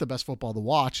 It's not the best football to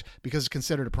watch because it's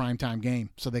considered a primetime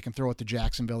game. So they can throw it to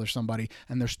Jacksonville or somebody,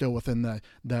 and they're still within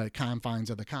the confines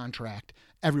of the contract.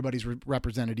 Everybody's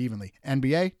represented evenly.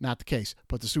 NBA, not the case.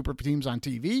 Put the super teams on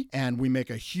TV, and we make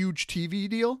a huge TV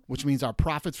deal, which means our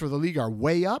profits for the league are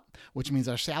way up, which means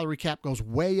our salary cap goes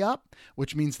way up,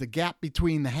 which means the gap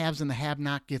between the haves and the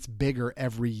have-not gets bigger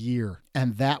every year.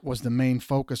 And that was the main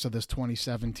focus of this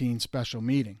 2017 special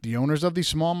meeting. The owners of these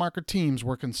small market teams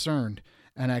were concerned,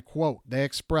 and I quote, they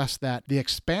expressed that the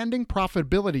expanding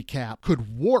profitability cap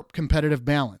could warp competitive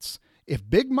balance. If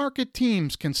big market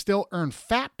teams can still earn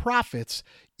fat profits,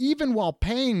 even while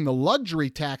paying the luxury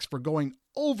tax for going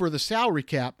over the salary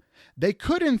cap, they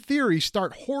could, in theory,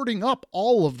 start hoarding up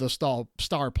all of the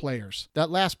star players. That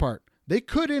last part. They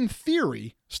could, in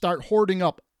theory, start hoarding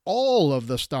up all of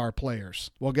the star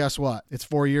players. Well, guess what? It's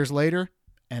 4 years later,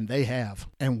 And they have.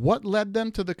 And what led them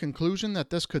to the conclusion that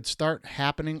this could start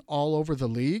happening all over the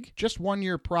league? Just 1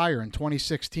 year prior, in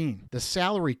 2016, the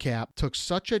salary cap took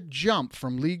such a jump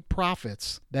from league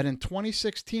profits that in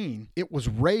 2016, it was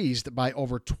raised by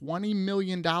over $20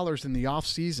 million in the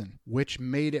offseason, which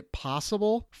made it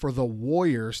possible for the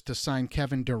Warriors to sign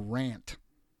Kevin Durant.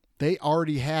 They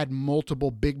already had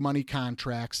multiple big money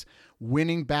contracts,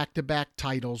 winning back-to-back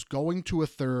titles, going to a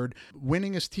third,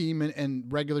 winning his team in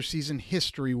regular season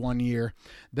history 1 year.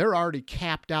 They're already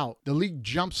capped out. The league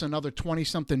jumps another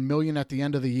 20-something million at the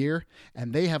end of the year,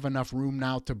 and they have enough room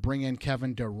now to bring in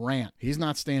Kevin Durant. He's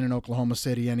not staying in Oklahoma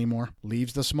City anymore.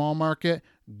 Leaves the small market,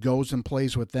 goes and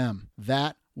plays with them.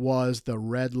 That was the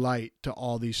red light to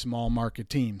all these small market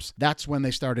teams. That's when they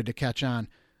started to catch on.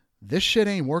 This shit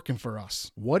ain't working for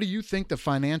us. What do you think the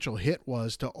financial hit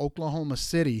was to Oklahoma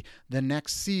City the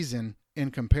next season in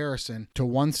comparison to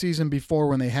one season before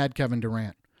when they had Kevin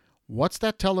Durant? What's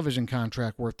that television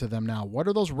contract worth to them now? What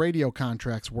are those radio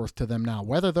contracts worth to them now?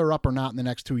 Whether they're up or not in the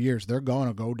next 2 years, they're going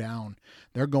to go down.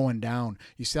 They're going down.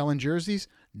 You selling jerseys?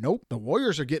 Nope. The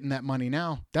Warriors are getting that money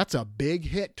now. That's a big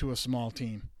hit to a small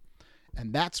team.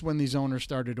 And that's when these owners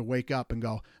started to wake up and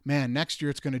go, man, next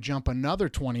year it's going to jump another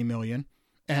 $20 million.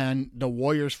 And the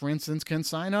Warriors, for instance, can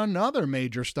sign another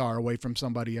major star away from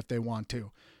somebody if they want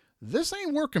to. This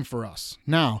ain't working for us.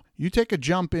 Now, you take a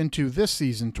jump into this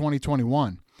season,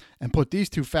 2021, and put these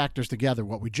two factors together.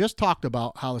 What we just talked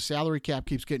about, how the salary cap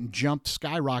keeps getting jumped,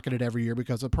 skyrocketed every year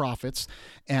because of profits,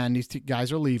 and these guys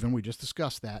are leaving. We just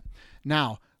discussed that.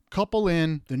 Now, couple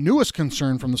in the newest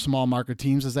concern from the small market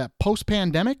teams is that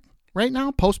post-pandemic, right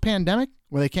now, post-pandemic,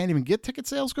 where they can't even get ticket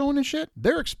sales going and shit,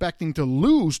 they're expecting to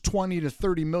lose $20 to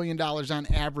 $30 million on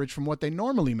average from what they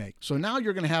normally make. So now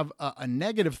you're going to have a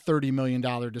negative $30 million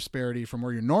disparity from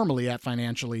where you're normally at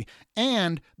financially,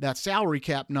 and that salary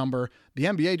cap number, the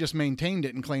NBA just maintained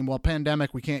it and claimed, well,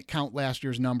 pandemic, we can't count last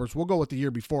year's numbers. We'll go with the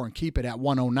year before and keep it at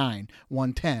 109,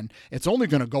 110. It's only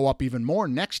going to go up even more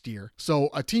next year. So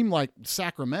a team like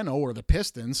Sacramento or the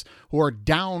Pistons, who are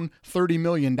down $30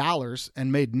 million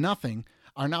and made nothing,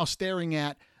 are now staring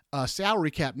at a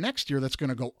salary cap next year that's going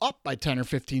to go up by 10 or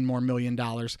 15 more million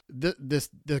dollars.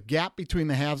 The gap between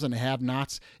the haves and the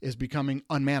have-nots is becoming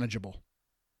unmanageable.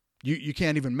 You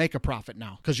can't even make a profit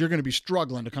now because you're going to be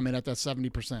struggling to come in at that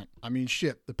 70%. I mean,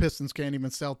 shit, the Pistons can't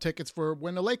even sell tickets for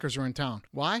when the Lakers are in town.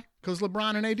 Why? Because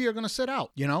LeBron and AD are going to sit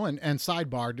out, you know, and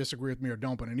sidebar, disagree with me or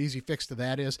don't, but an easy fix to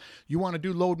that is you want to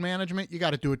do load management, you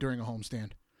got to do it during a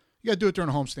homestand. You got to do it during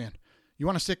a homestand. You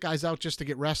want to sit guys out just to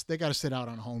get rest? They got to sit out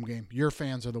on a home game. Your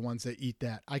fans are the ones that eat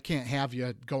that. I can't have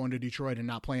you going to Detroit and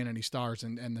not playing any stars,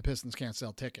 and the Pistons can't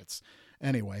sell tickets.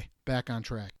 Anyway, back on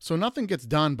track. So nothing gets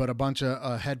done but a bunch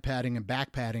of head padding and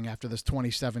back padding after this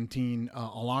 2017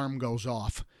 alarm goes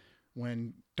off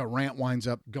when Durant winds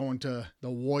up going to the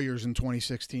Warriors in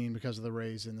 2016 because of the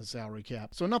raise in the salary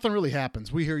cap. So nothing really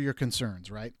happens. We hear your concerns,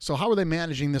 right? So how are they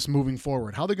managing this moving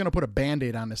forward? How are they going to put a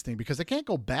Band-Aid on this thing? Because they can't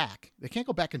go back. They can't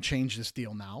go back and change this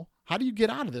deal now. How do you get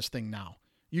out of this thing now?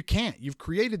 You can't. You've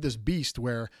created this beast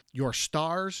where your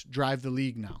stars drive the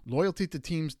league now. Loyalty to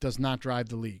teams does not drive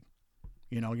the league.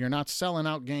 You know, you're not selling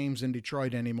out games in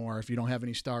Detroit anymore if you don't have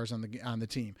any stars on the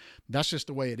team. That's just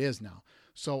the way it is now.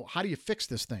 So how do you fix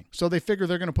this thing? So they figure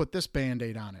they're going to put this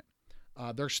Band-Aid on it.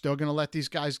 They're still going to let these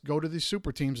guys go to these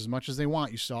super teams as much as they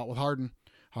want. You saw it with Harden.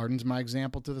 Harden's my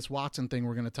example to this Watson thing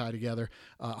we're going to tie together.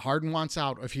 Harden wants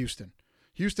out of Houston.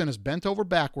 Houston is bent over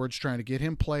backwards trying to get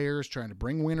him players, trying to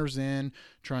bring winners in,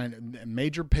 trying to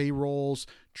major payrolls,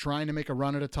 trying to make a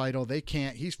run at a title. They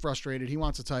can't. He's frustrated. He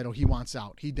wants a title. He wants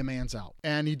out. He demands out.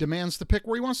 And he demands to pick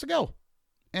where he wants to go.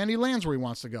 And he lands where he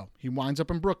wants to go. He winds up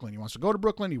in Brooklyn. He wants to go to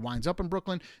Brooklyn. He winds up in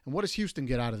Brooklyn. And what does Houston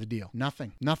get out of the deal?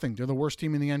 Nothing. Nothing. They're the worst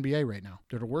team in the NBA right now.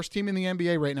 They're the worst team in the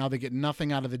NBA right now. They get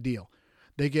nothing out of the deal.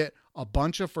 They get a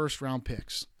bunch of first-round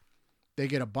picks. And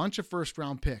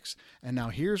now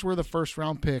here's where the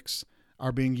first-round picks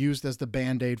are being used as the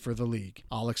Band-Aid for the league.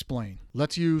 I'll explain.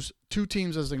 Let's use two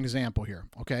teams as an example here,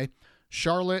 okay?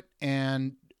 Charlotte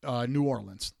and New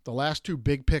Orleans, the last two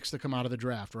big picks that come out of the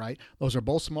draft, right? Those are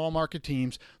both small market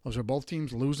teams. Those are both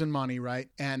teams losing money, right?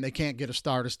 And they can't get a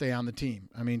star to stay on the team.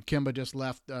 I mean, Kimba just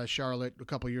left Charlotte a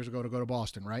couple years ago to go to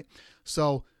Boston, right?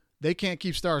 So they can't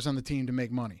keep stars on the team to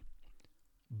make money.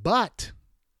 But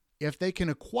if they can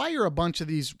acquire a bunch of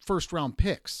these first-round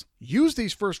picks, use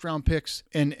these first-round picks,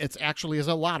 and it's actually as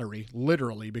a lottery,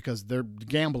 literally, because they're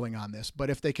gambling on this.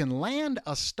 But if they can land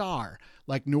a star,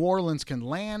 like New Orleans can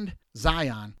land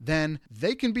Zion, then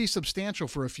they can be substantial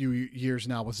for a few years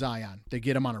now with Zion. They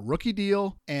get him on a rookie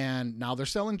deal, and now they're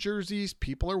selling jerseys.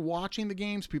 People are watching the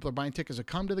games. People are buying tickets to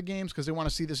come to the games because they want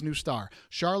to see this new star.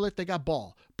 Charlotte, they got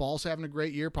Ball. Ball's having a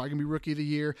great year, probably going to be rookie of the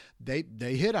year. They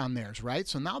hit on theirs, right?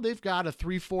 So now they've got a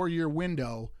 3-4 year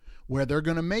window where they're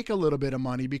going to make a little bit of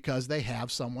money because they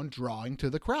have someone drawing to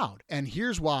the crowd. And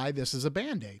here's why this is a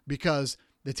Band-Aid. Because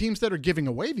the teams that are giving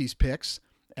away these picks,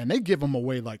 and they give them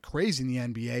away like crazy in the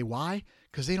NBA. Why?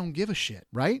 Because they don't give a shit,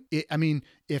 right?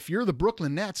 If you're the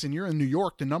Brooklyn Nets and you're in New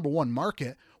York, the number one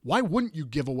market, why wouldn't you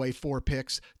give away 4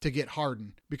 picks to get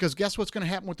Harden? Because guess what's going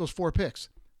to happen with those 4 picks?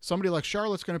 Somebody like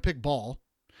Charlotte's going to pick Ball,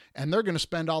 and they're going to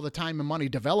spend all the time and money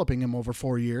developing him over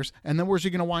 4 years. And then where's he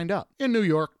going to wind up? In New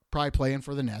York, probably playing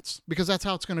for the Nets, because that's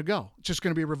how it's going to go. It's just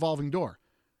going to be a revolving door.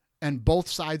 And both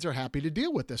sides are happy to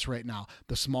deal with this right now.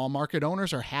 The small market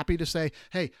owners are happy to say,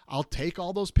 hey, I'll take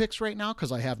all those picks right now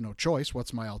because I have no choice.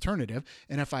 What's my alternative?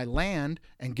 And if I land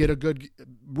and get a good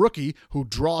rookie who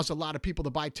draws a lot of people to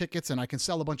buy tickets and I can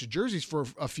sell a bunch of jerseys for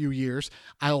a few years,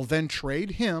 I'll then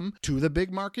trade him to the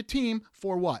big market team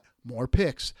for what? More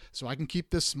picks. So I can keep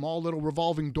this small little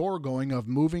revolving door going of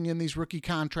moving in these rookie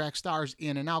contract stars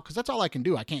in and out, because that's all I can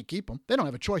do. I can't keep them. They don't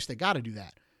have a choice. They got to do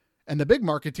that. And the big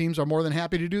market teams are more than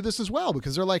happy to do this as well,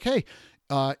 because they're like, hey,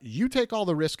 you take all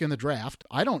the risk in the draft.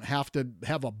 I don't have to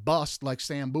have a bust like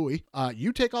Sam Bowie.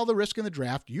 You take all the risk in the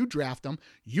draft. You draft them.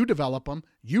 You develop them.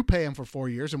 You pay them for 4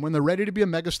 years. And when they're ready to be a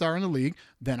megastar in the league,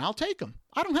 then I'll take them.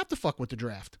 I don't have to fuck with the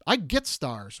draft. I get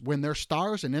stars when they're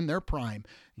stars and in their prime.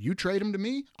 You trade them to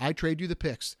me. I trade you the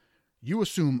picks. You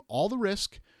assume all the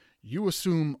risk. You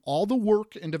assume all the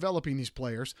work in developing these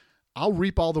players. I'll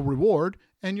reap all the reward,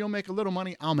 and you'll make a little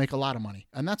money. I'll make a lot of money.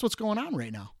 And that's what's going on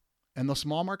right now. And the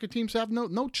small market teams have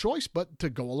no choice but to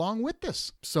go along with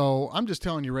this. So I'm just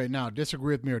telling you right now,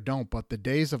 disagree with me or don't, but the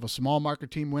days of a small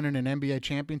market team winning an NBA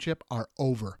championship are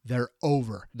over. They're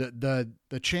over.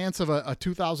 The chance of a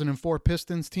 2004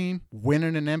 Pistons team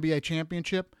winning an NBA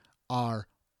championship are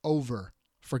over.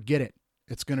 Forget it.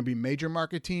 It's going to be major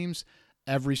market teams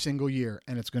every single year,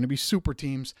 and it's going to be super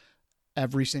teams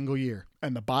every single year.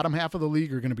 And the bottom half of the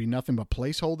league are going to be nothing but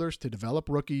placeholders to develop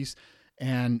rookies.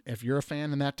 And if you're a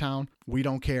fan in that town, we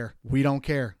don't care. We don't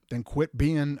care. Then quit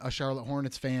being a Charlotte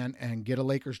Hornets fan and get a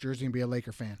Lakers jersey and be a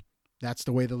Laker fan. That's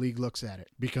the way the league looks at it.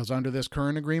 Because under this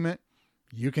current agreement,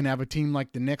 you can have a team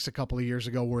like the Knicks a couple of years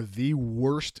ago were the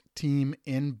worst team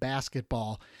in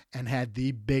basketball and had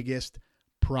the biggest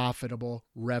profitable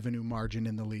revenue margin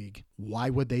in the league. Why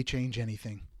would they change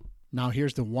anything? Now,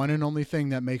 here's the one and only thing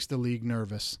that makes the league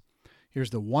nervous. Here's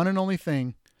the one and only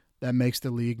thing that makes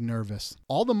the league nervous.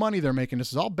 All the money they're making,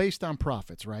 this is all based on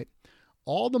profits, right?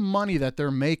 All the money that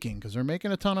they're making, because they're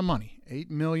making a ton of money, $8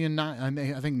 million, I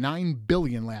think $9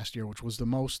 billion last year, which was the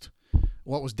most,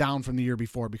 well, it was down from the year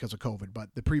before because of COVID, but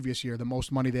the previous year, the most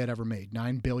money they had ever made,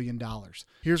 $9 billion.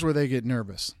 Here's where they get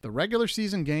nervous. The regular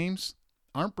season games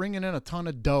aren't bringing in a ton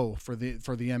of dough for the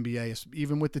NBA,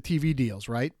 even with the TV deals,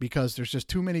 right? Because there's just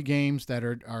too many games that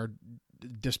are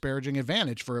disparaging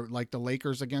advantage for, like the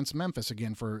Lakers against Memphis,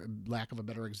 again, for lack of a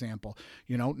better example.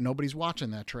 You know, nobody's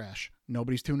watching that trash.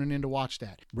 Nobody's tuning in to watch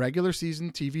that. Regular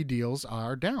season TV deals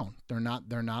are down. They're not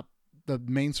the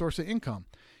main source of income.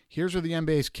 Here's where the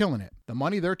NBA is killing it. The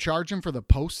money they're charging for the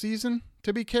postseason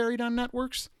to be carried on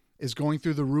networks is going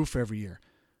through the roof every year.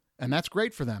 And that's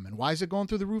great for them. And why is it going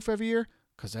through the roof every year?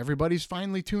 Because everybody's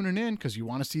finally tuning in because you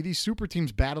want to see these super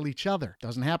teams battle each other.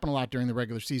 Doesn't happen a lot during the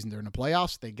regular season. They're in the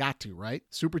playoffs. They got to, right?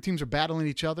 Super teams are battling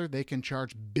each other. They can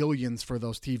charge billions for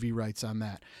those TV rights on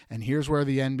that. And here's where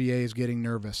the NBA is getting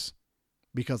nervous.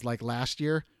 Because like last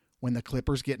year, when the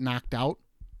Clippers get knocked out,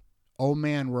 oh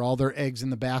man, were all their eggs in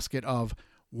the basket of,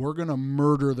 we're going to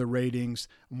murder the ratings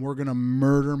and we're going to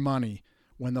murder money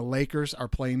when the Lakers are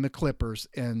playing the Clippers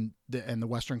in the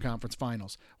Western Conference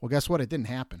Finals. Well, guess what? It didn't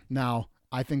happen. Now,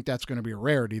 I think that's going to be a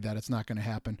rarity that it's not going to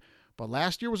happen. But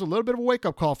last year was a little bit of a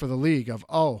wake-up call for the league of,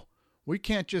 oh, we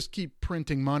can't just keep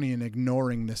printing money and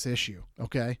ignoring this issue,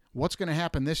 okay? What's going to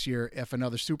happen this year if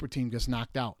another super team gets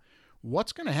knocked out?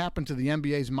 What's going to happen to the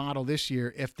NBA's model this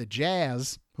year if the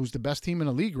Jazz, who's the best team in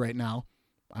the league right now,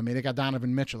 I mean, they got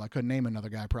Donovan Mitchell. I couldn't name another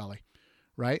guy probably,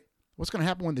 right? What's going to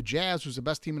happen when the Jazz, who's the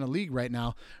best team in the league right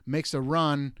now, makes a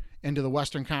run into the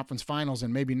Western Conference Finals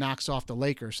and maybe knocks off the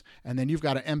Lakers? And then you've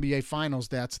got an NBA Finals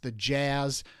that's the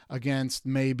Jazz against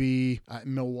maybe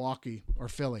Milwaukee or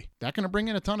Philly. That going to bring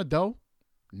in a ton of dough?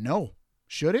 No.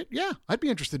 Should it? Yeah, I'd be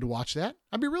interested to watch that.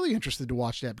 I'd be really interested to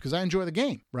watch that because I enjoy the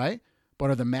game, right? But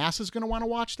are the masses going to want to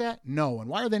watch that? No. And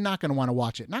why are they not going to want to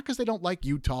watch it? Not because they don't like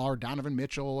Utah or Donovan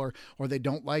Mitchell or they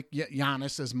don't like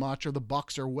Giannis as much or the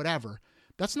Bucks or whatever.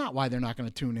 That's not why they're not going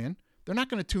to tune in. They're not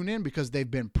going to tune in because they've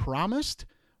been promised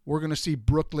we're going to see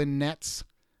Brooklyn Nets,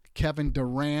 Kevin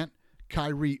Durant,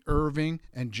 Kyrie Irving,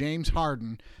 and James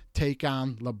Harden take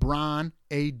on LeBron,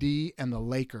 AD, and the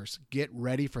Lakers. Get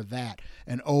ready for that.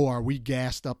 And are we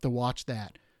gassed up to watch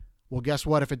that? Well, guess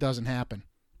what if it doesn't happen?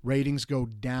 Ratings go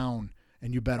down,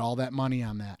 and you bet all that money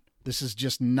on that. This is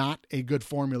just not a good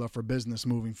formula for business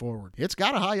moving forward. It's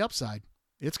got a high upside.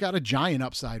 It's got a giant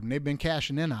upside, and they've been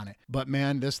cashing in on it. But,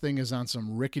 man, this thing is on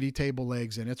some rickety table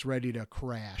legs, and it's ready to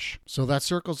crash. So that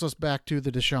circles us back to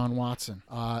the Deshaun Watson.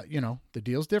 The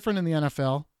deal's different in the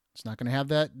NFL. It's not going to have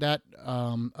that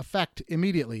effect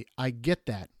immediately. I get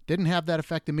that. Didn't have that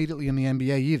effect immediately in the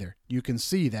NBA either. You can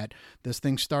see that this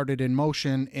thing started in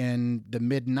motion in the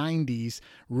mid-'90s,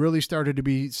 really started to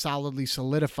be solidly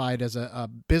solidified as a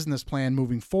business plan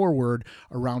moving forward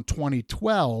around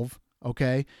 2012,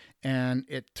 okay? And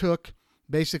it took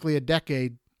basically a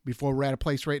decade before we're at a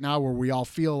place right now where we all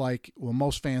feel like, well,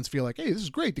 most fans feel like, hey, this is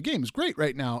great. The game is great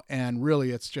right now. And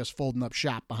really, it's just folding up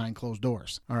shop behind closed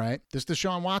doors. All right. This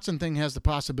Deshaun Watson thing has the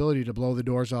possibility to blow the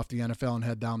doors off the NFL and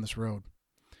head down this road.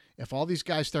 If all these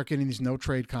guys start getting these no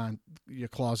trade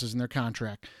clauses in their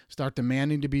contract, start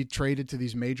demanding to be traded to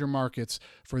these major markets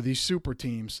for these super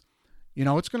teams,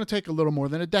 it's going to take a little more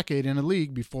than a decade in a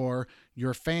league before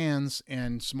your fans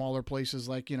and smaller places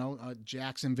like,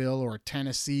 Jacksonville or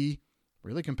Tennessee,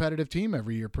 really competitive team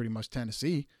every year, pretty much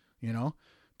Tennessee,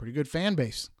 pretty good fan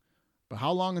base. But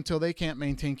how long until they can't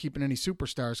maintain keeping any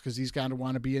superstars because these guys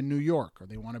want to be in New York or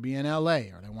they want to be in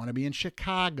L.A. or they want to be in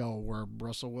Chicago where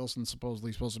Russell Wilson's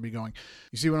supposedly supposed to be going.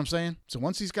 You see what I'm saying? So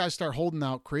once these guys start holding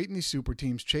out, creating these super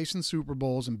teams, chasing Super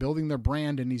Bowls and building their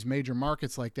brand in these major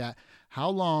markets like that, how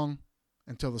long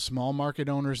until the small market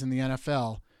owners in the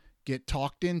NFL get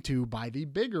talked into by the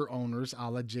bigger owners a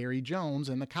la Jerry Jones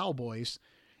and the Cowboys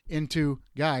into,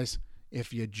 guys,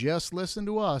 if you just listen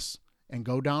to us and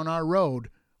go down our road,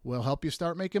 we'll help you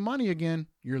start making money again.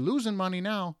 You're losing money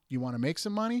now. You want to make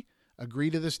some money?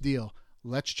 Agree to this deal.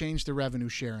 Let's change the revenue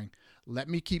sharing. Let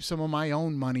me keep some of my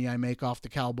own money I make off the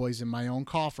Cowboys in my own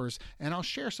coffers, and I'll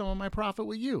share some of my profit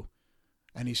with you.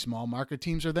 And these small market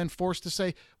teams are then forced to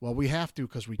say, well, we have to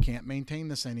because we can't maintain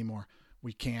this anymore.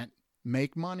 We can't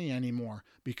make money anymore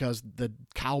because the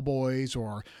Cowboys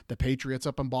or the Patriots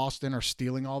up in Boston are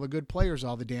stealing all the good players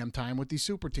all the damn time with these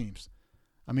super teams.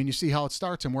 I mean, you see how it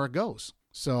starts and where it goes.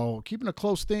 So keeping a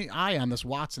close eye on this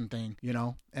Watson thing,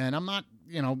 and I'm not,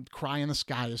 crying the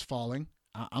sky is falling.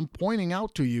 I'm pointing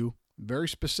out to you very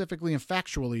specifically and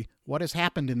factually what has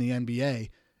happened in the NBA,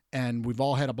 and we've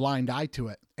all had a blind eye to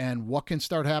it, and what can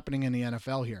start happening in the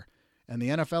NFL here. And the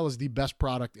NFL is the best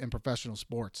product in professional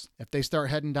sports. If they start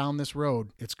heading down this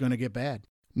road, it's going to get bad.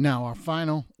 Now, our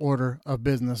final order of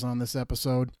business on this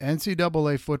episode,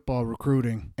 NCAA football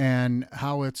recruiting and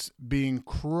how it's being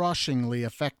crushingly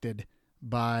affected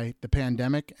by the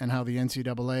pandemic and how the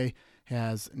NCAA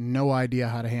has no idea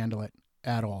how to handle it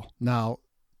at all. Now,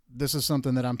 this is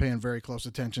something that I'm paying very close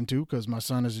attention to because my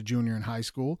son is a junior in high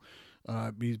school.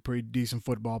 He's a pretty decent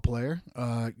football player.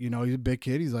 He's a big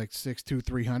kid. He's like 6'2",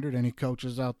 300. Any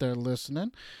coaches out there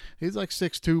listening? He's like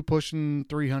 6'2", pushing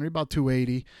 300, about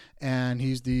 280. And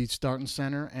he's the starting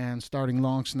center and starting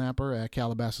long snapper at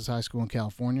Calabasas High School in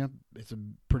California. It's a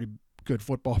pretty good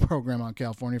football program out in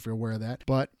California, if you're aware of that.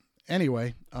 But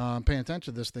anyway, paying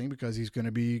attention to this thing because he's going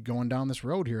to be going down this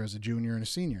road here as a junior and a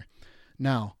senior.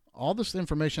 Now, all this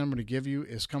information I'm going to give you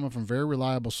is coming from very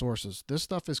reliable sources. This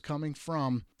stuff is coming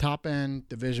from top-end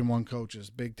Division I coaches,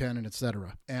 Big Ten, and et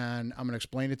cetera. And I'm going to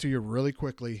explain it to you really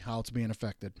quickly how it's being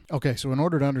affected. Okay, so in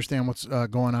order to understand what's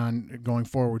going on going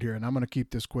forward here, and I'm going to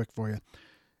keep this quick for you.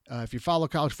 If you follow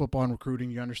college football and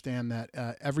recruiting, you understand that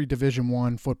every Division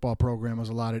I football program is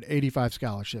allotted 85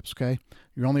 scholarships, okay?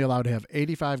 You're only allowed to have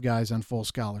 85 guys on full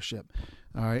scholarship.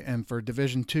 All right, and for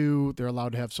Division II, they're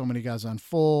allowed to have so many guys on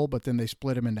full, but then they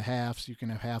split them into halves. You can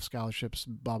have half scholarships,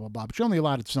 blah, blah, blah. But you're only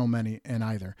allotted so many in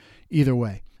either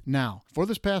way. Now, for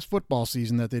this past football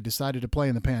season that they decided to play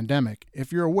in the pandemic,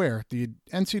 if you're aware, the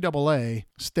NCAA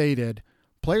stated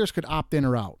players could opt in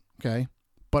or out, okay?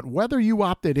 But whether you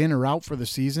opted in or out for the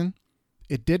season,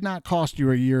 it did not cost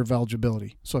you a year of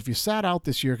eligibility. So if you sat out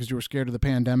this year because you were scared of the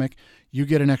pandemic, you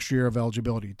get an extra year of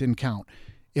eligibility. It didn't count.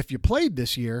 If you played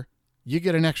this year, you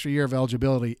get an extra year of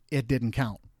eligibility. It didn't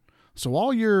count. So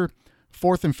all your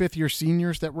fourth and fifth year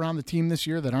seniors that were on the team this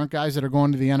year that aren't guys that are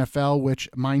going to the NFL, which,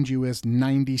 mind you, is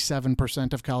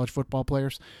 97% of college football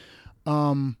players,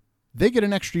 they get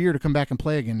an extra year to come back and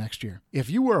play again next year. If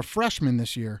you were a freshman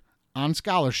this year, on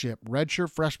scholarship,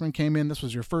 redshirt freshman came in, this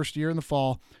was your first year in the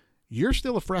fall, you're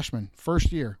still a freshman,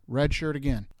 first year, redshirt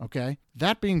again, okay?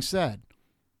 That being said,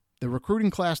 the recruiting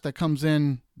class that comes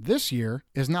in this year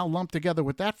is now lumped together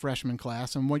with that freshman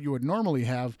class, and what you would normally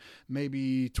have,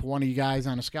 maybe 20 guys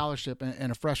on a scholarship in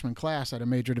a freshman class at a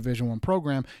major Division I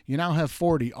program, you now have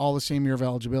 40, all the same year of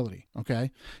eligibility,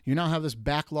 okay? You now have this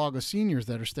backlog of seniors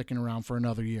that are sticking around for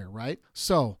another year, right?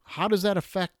 So how does that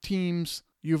affect teams?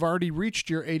 You've already reached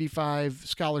your 85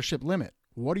 scholarship limit.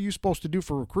 What are you supposed to do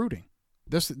for recruiting?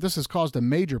 This has caused a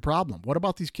major problem. What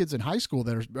about these kids in high school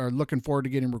that are looking forward to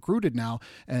getting recruited now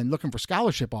and looking for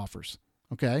scholarship offers?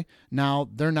 Okay, now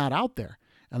they're not out there.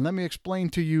 And let me explain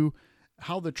to you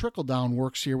how the trickle-down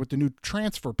works here with the new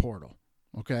transfer portal.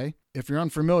 Okay, if you're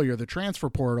unfamiliar, the transfer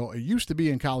portal, it used to be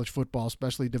in college football,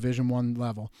 especially Division I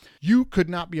level. You could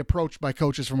not be approached by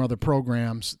coaches from other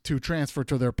programs to transfer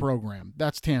to their program.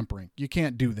 That's tampering. You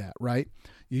can't do that, right?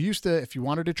 You used to, if you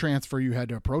wanted to transfer, you had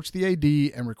to approach the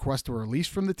AD and request a release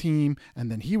from the team,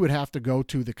 and then he would have to go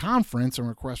to the conference and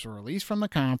request a release from the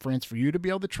conference for you to be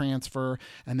able to transfer.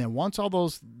 And then once all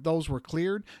those were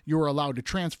cleared, you were allowed to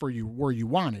transfer you where you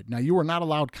wanted. Now, you were not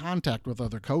allowed contact with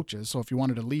other coaches, so if you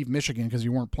wanted to leave Michigan because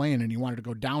you weren't playing and you wanted to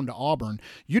go down to Auburn,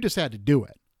 you just had to do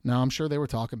it. Now, I'm sure they were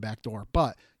talking backdoor,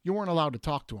 but you weren't allowed to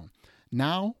talk to them.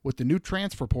 Now, with the new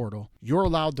transfer portal, you're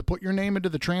allowed to put your name into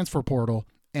the transfer portal,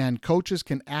 and coaches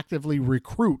can actively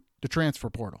recruit the transfer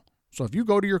portal. So if you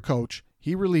go to your coach,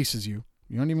 he releases you.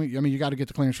 You don't even, I mean, you got to get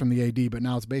the clearance from the AD, but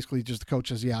now it's basically just the coach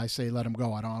says, yeah, I say let him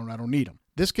go. I don't need him.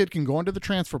 This kid can go into the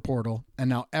transfer portal, and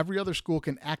now every other school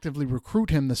can actively recruit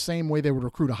him the same way they would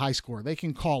recruit a high schooler. They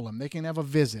can call him. They can have a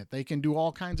visit. They can do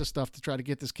all kinds of stuff to try to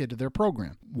get this kid to their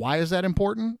program. Why is that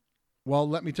important? Well,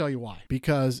 let me tell you why.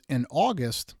 Because in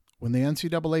August, when the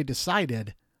NCAA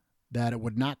decided that it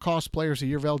would not cost players a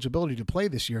year of eligibility to play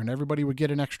this year, and everybody would get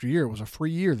an extra year. It was a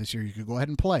free year this year. You could go ahead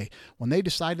and play. When they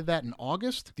decided that in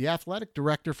August, the athletic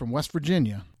director from West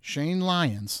Virginia, Shane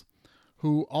Lyons,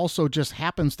 who also just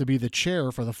happens to be the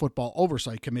chair for the Football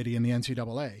Oversight Committee in the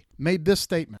NCAA, made this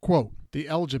statement, quote, "The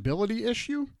eligibility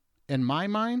issue, in my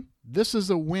mind, this is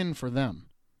a win for them.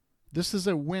 This is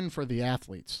a win for the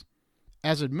athletes.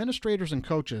 As administrators and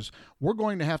coaches, we're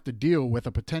going to have to deal with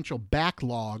a potential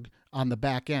backlog on the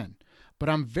back end. But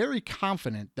I'm very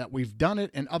confident that we've done it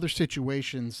in other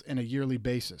situations in a yearly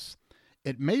basis.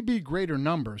 It may be greater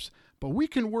numbers, but we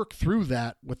can work through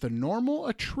that with the normal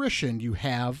attrition you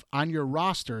have on your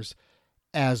rosters,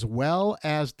 as well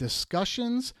as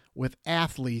discussions with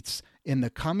athletes in the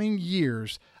coming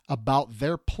years about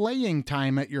their playing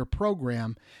time at your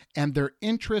program and their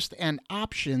interest and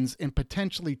options in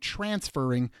potentially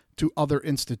transferring to other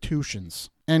institutions."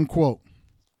 End quote.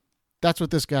 That's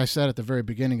what this guy said at the very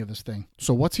beginning of this thing.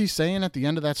 So what's he saying at the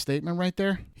end of that statement right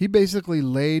there? He basically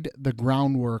laid the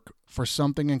groundwork for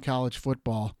something in college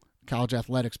football, college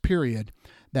athletics, period,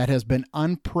 that has been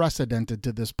unprecedented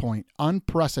to this point.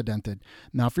 Unprecedented.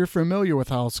 Now, if you're familiar with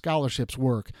how scholarships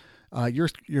work,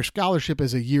 your scholarship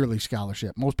is a yearly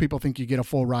scholarship. Most people think you get a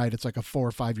full ride. It's like a 4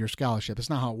 or 5 year scholarship. That's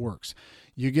not how it works.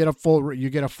 You get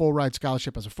a full ride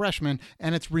scholarship as a freshman,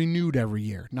 and it's renewed every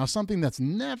year. Now, something that's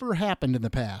never happened in the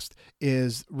past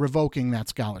is revoking that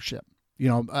scholarship. You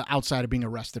know, outside of being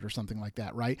arrested or something like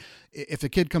that, right? If the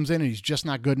kid comes in and he's just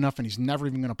not good enough and he's never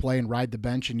even going to play and ride the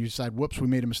bench, and you decide, whoops, we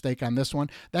made a mistake on this one,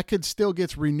 that kid still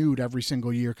gets renewed every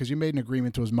single year because you made an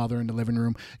agreement to his mother in the living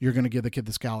room. You're going to give the kid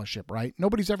the scholarship, right?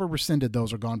 Nobody's ever rescinded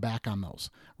those or gone back on those,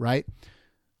 right?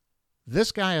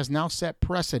 This guy has now set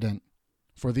precedent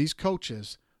for these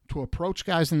coaches to approach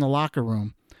guys in the locker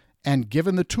room, and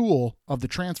given the tool of the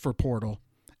transfer portal,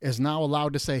 is now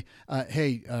allowed to say,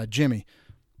 hey, Jimmy,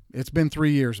 it's been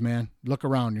 3 years, man. Look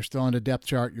around. You're still on the depth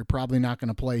chart. You're probably not going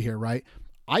to play here, right?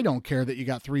 I don't care that you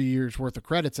got 3 years worth of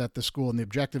credits at the school and the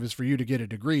objective is for you to get a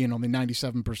degree and only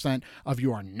 97% of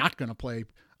you are not going to play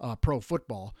pro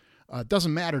football. It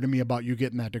doesn't matter to me about you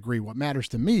getting that degree. What matters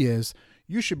to me is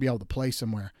you should be able to play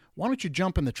somewhere. Why don't you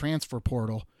jump in the transfer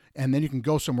portal and then you can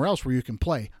go somewhere else where you can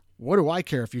play? What do I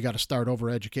care if you got to start over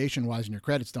education-wise and your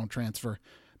credits don't transfer?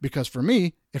 Because for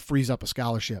me, it frees up a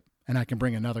scholarship and I can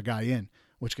bring another guy in,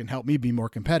 which can help me be more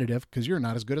competitive because you're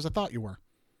not as good as I thought you were.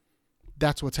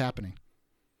 That's what's happening.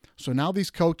 So now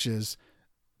these coaches,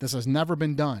 this has never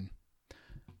been done,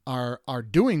 are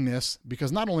doing this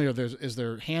because not only is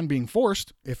their hand being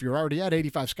forced, if you're already at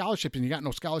 85 scholarships and you got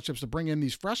no scholarships to bring in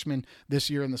these freshmen this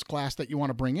year in this class that you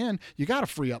want to bring in, you got to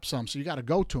free up some, so you got to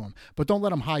go to them. But don't let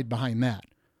them hide behind that.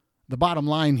 The bottom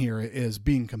line here is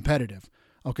being competitive.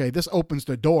 Okay, this opens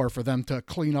the door for them to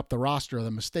clean up the roster of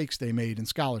the mistakes they made in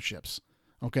scholarships.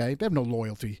 Okay, they have no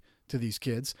loyalty to these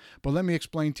kids. But let me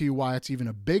explain to you why it's even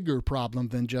a bigger problem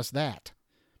than just that.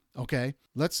 Okay,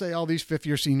 let's say all these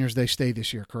fifth-year seniors, they stay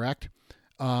this year, correct?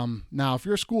 Now, if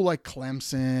you're a school like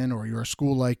Clemson or you're a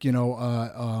school like,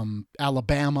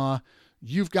 Alabama,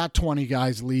 you've got 20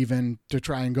 guys leaving to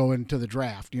try and go into the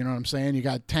draft. You know what I'm saying? You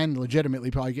got 10 legitimately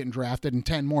probably getting drafted and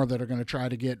 10 more that are going to try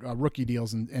to get rookie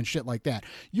deals and shit like that.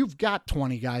 You've got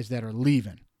 20 guys that are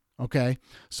leaving, okay?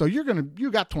 So you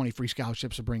got 20 free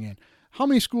scholarships to bring in. How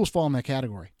many schools fall in that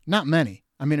category? Not many.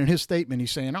 I mean, in his statement,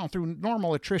 he's saying, through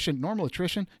normal attrition, you know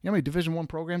how many Division I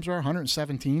programs are?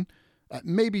 117?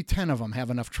 Maybe 10 of them have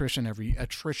enough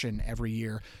attrition every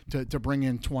year to bring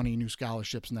in 20 new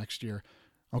scholarships next year,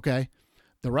 okay?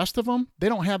 The rest of them, they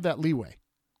don't have that leeway.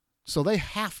 So they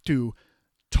have to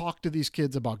talk to these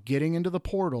kids about getting into the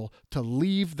portal to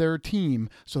leave their team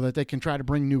so that they can try to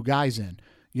bring new guys in.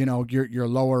 You know, your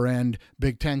lower end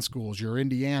Big Ten schools, your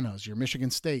Indianas, your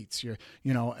Michigan States, your,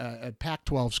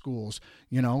 Pac-12 schools,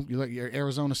 your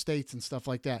Arizona States and stuff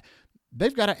like that.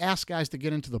 They've got to ask guys to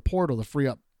get into the portal to free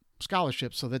up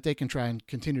scholarships so that they can try and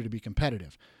continue to be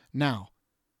competitive. Now,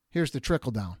 here's the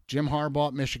trickle down. Jim Harbaugh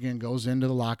at Michigan goes into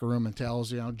the locker room and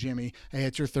tells, Jimmy, hey,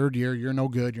 it's your third year. You're no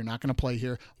good. You're not going to play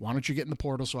here. Why don't you get in the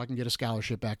portal so I can get a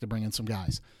scholarship back to bring in some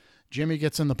guys? Jimmy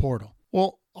gets in the portal.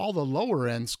 Well, all the lower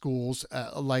end schools,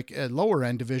 lower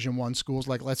end Division I schools,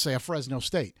 like let's say a Fresno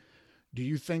State, do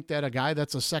you think that a guy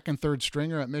that's a second, third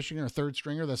stringer at Michigan or third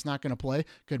stringer that's not going to play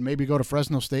could maybe go to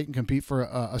Fresno State and compete for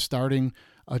a starting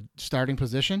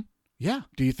position? Yeah.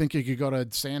 Do you think he could go to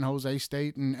San Jose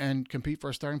State and compete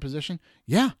for a starting position?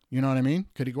 Yeah. You know what I mean?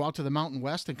 Could he go out to the Mountain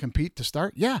West and compete to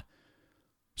start? Yeah.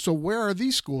 So where are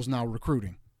these schools now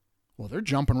recruiting? Well, they're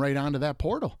jumping right onto that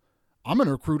portal. I'm going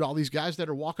to recruit all these guys that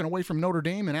are walking away from Notre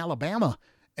Dame and Alabama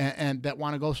and that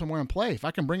want to go somewhere and play. If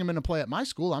I can bring them in to play at my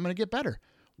school, I'm going to get better.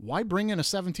 Why bring in a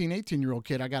 17, 18-year-old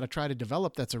kid I got to try to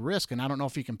develop that's a risk, and I don't know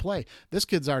if he can play? This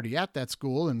kid's already at that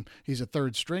school, and he's a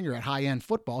third stringer at high-end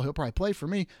football. He'll probably play for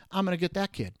me. I'm going to get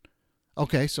that kid.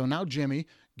 Okay, so now Jimmy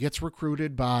gets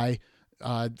recruited by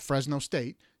Fresno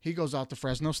State. He goes out to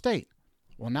Fresno State.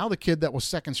 Well, now the kid that was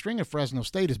second string at Fresno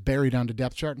State is buried on the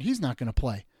depth chart, and he's not going to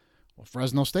play. Well,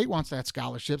 Fresno State wants that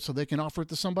scholarship so they can offer it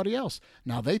to somebody else.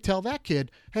 Now they tell that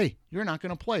kid, hey, you're not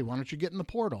going to play. Why don't you get in the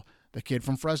portal? The kid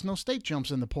from Fresno State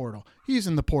jumps in the portal. He's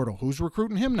in the portal. Who's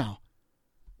recruiting him now?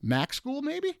 MAC school,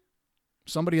 maybe?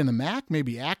 Somebody in the MAC?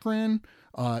 Maybe Akron?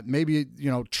 Maybe,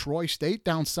 Troy State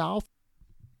down south?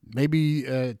 Maybe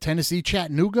Tennessee,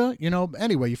 Chattanooga?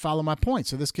 Anyway, you follow my point.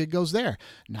 So this kid goes there.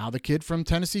 Now the kid from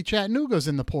Tennessee, Chattanooga's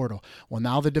in the portal. Well,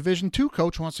 now the Division II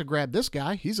coach wants to grab this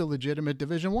guy. He's a legitimate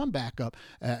Division I backup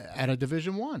at a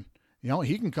Division I.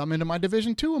 He can come into my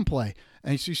Division II and play.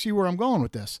 And you see where I'm going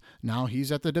with this. Now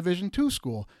he's at the Division II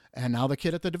school, and now the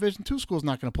kid at the Division II school is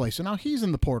not going to play. So now he's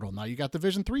in the portal. Now you got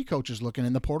Division III coaches looking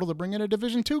in the portal to bring in a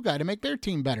Division II guy to make their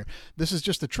team better. This is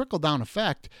just a trickle-down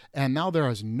effect, and now there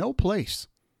is no place.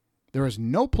 There is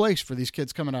no place for these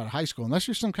kids coming out of high school unless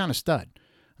you're some kind of stud.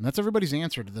 And that's everybody's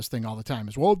answer to this thing all the time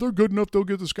is, well, if they're good enough, they'll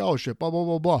get the scholarship, blah, blah,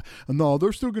 blah, blah. And no,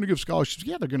 they're still going to give scholarships.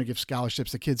 Yeah, they're going to give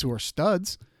scholarships to kids who are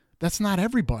studs. That's not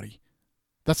everybody.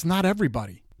 That's not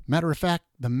everybody. Matter of fact,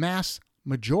 the vast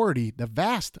majority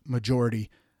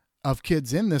of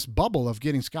kids in this bubble of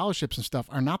getting scholarships and stuff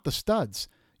are not the studs.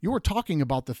 You are talking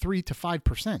about the 3 to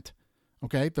 5%.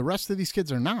 Okay, the rest of these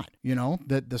kids are not.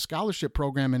 The scholarship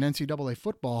program in NCAA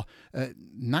football,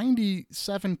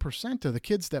 97% of the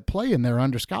kids that play in there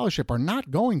under scholarship are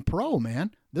not going pro, man.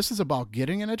 This is about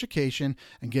getting an education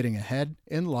and getting ahead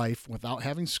in life without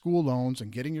having school loans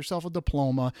and getting yourself a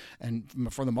diploma and,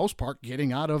 for the most part,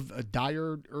 getting out of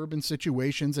dire urban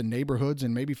situations and neighborhoods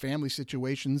and maybe family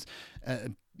situations,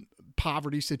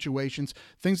 poverty situations,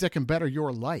 things that can better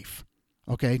your life.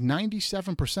 Okay,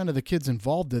 97% of the kids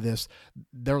involved in this,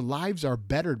 their lives are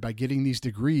bettered by getting these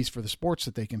degrees for the sports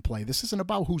that they can play. This isn't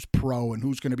about who's pro and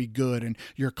who's going to be good and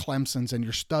your Clemsons and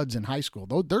your studs in high school.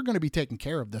 They're going to be taken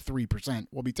care of. The 3%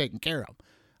 will be taken care of.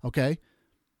 Okay,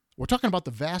 we're talking about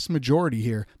the vast majority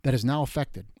here that is now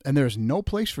affected. And there is no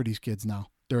place for these kids now.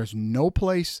 There is no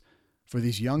place for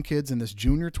these young kids in this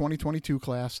junior 2022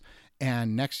 class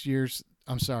and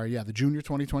the junior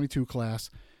 2022 class.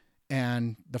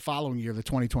 And the following year, the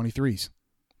 2023s.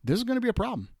 This is going to be a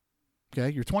problem.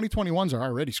 Okay, your 2021s are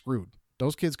already screwed.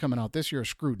 Those kids coming out this year are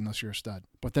screwed unless you're a stud.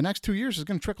 But the next 2 years is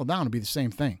going to trickle down and be the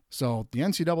same thing. So the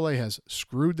NCAA has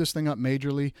screwed this thing up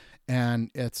majorly,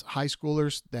 and it's high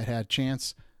schoolers that had a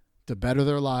chance to better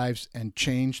their lives and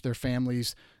change their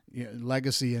families'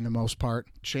 legacy in the most part,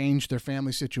 change their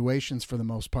family situations for the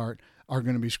most part, are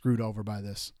going to be screwed over by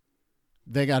this.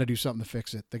 they got to do something to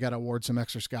fix it. They got to award some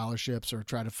extra scholarships or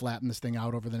try to flatten this thing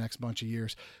out over the next bunch of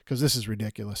years because this is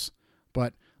ridiculous.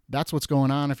 But that's what's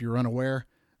going on. If you're unaware,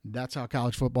 that's how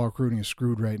college football recruiting is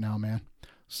screwed right now, man.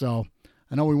 So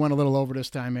I know we went a little over this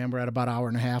time, man. We're at about an hour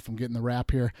and a half. I'm getting the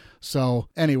wrap here. So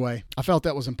anyway, I felt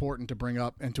that was important to bring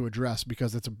up and to address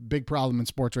because it's a big problem in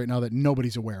sports right now that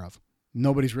nobody's aware of.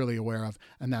 Nobody's really aware of,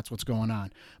 and that's what's going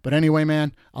on. But anyway,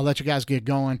 man, I'll let you guys get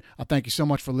going. I'll thank you so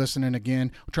much for listening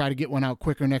again. We'll try to get one out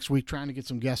quicker next week, trying to get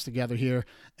some guests together here.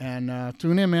 And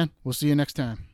tune in, man. We'll see you next time.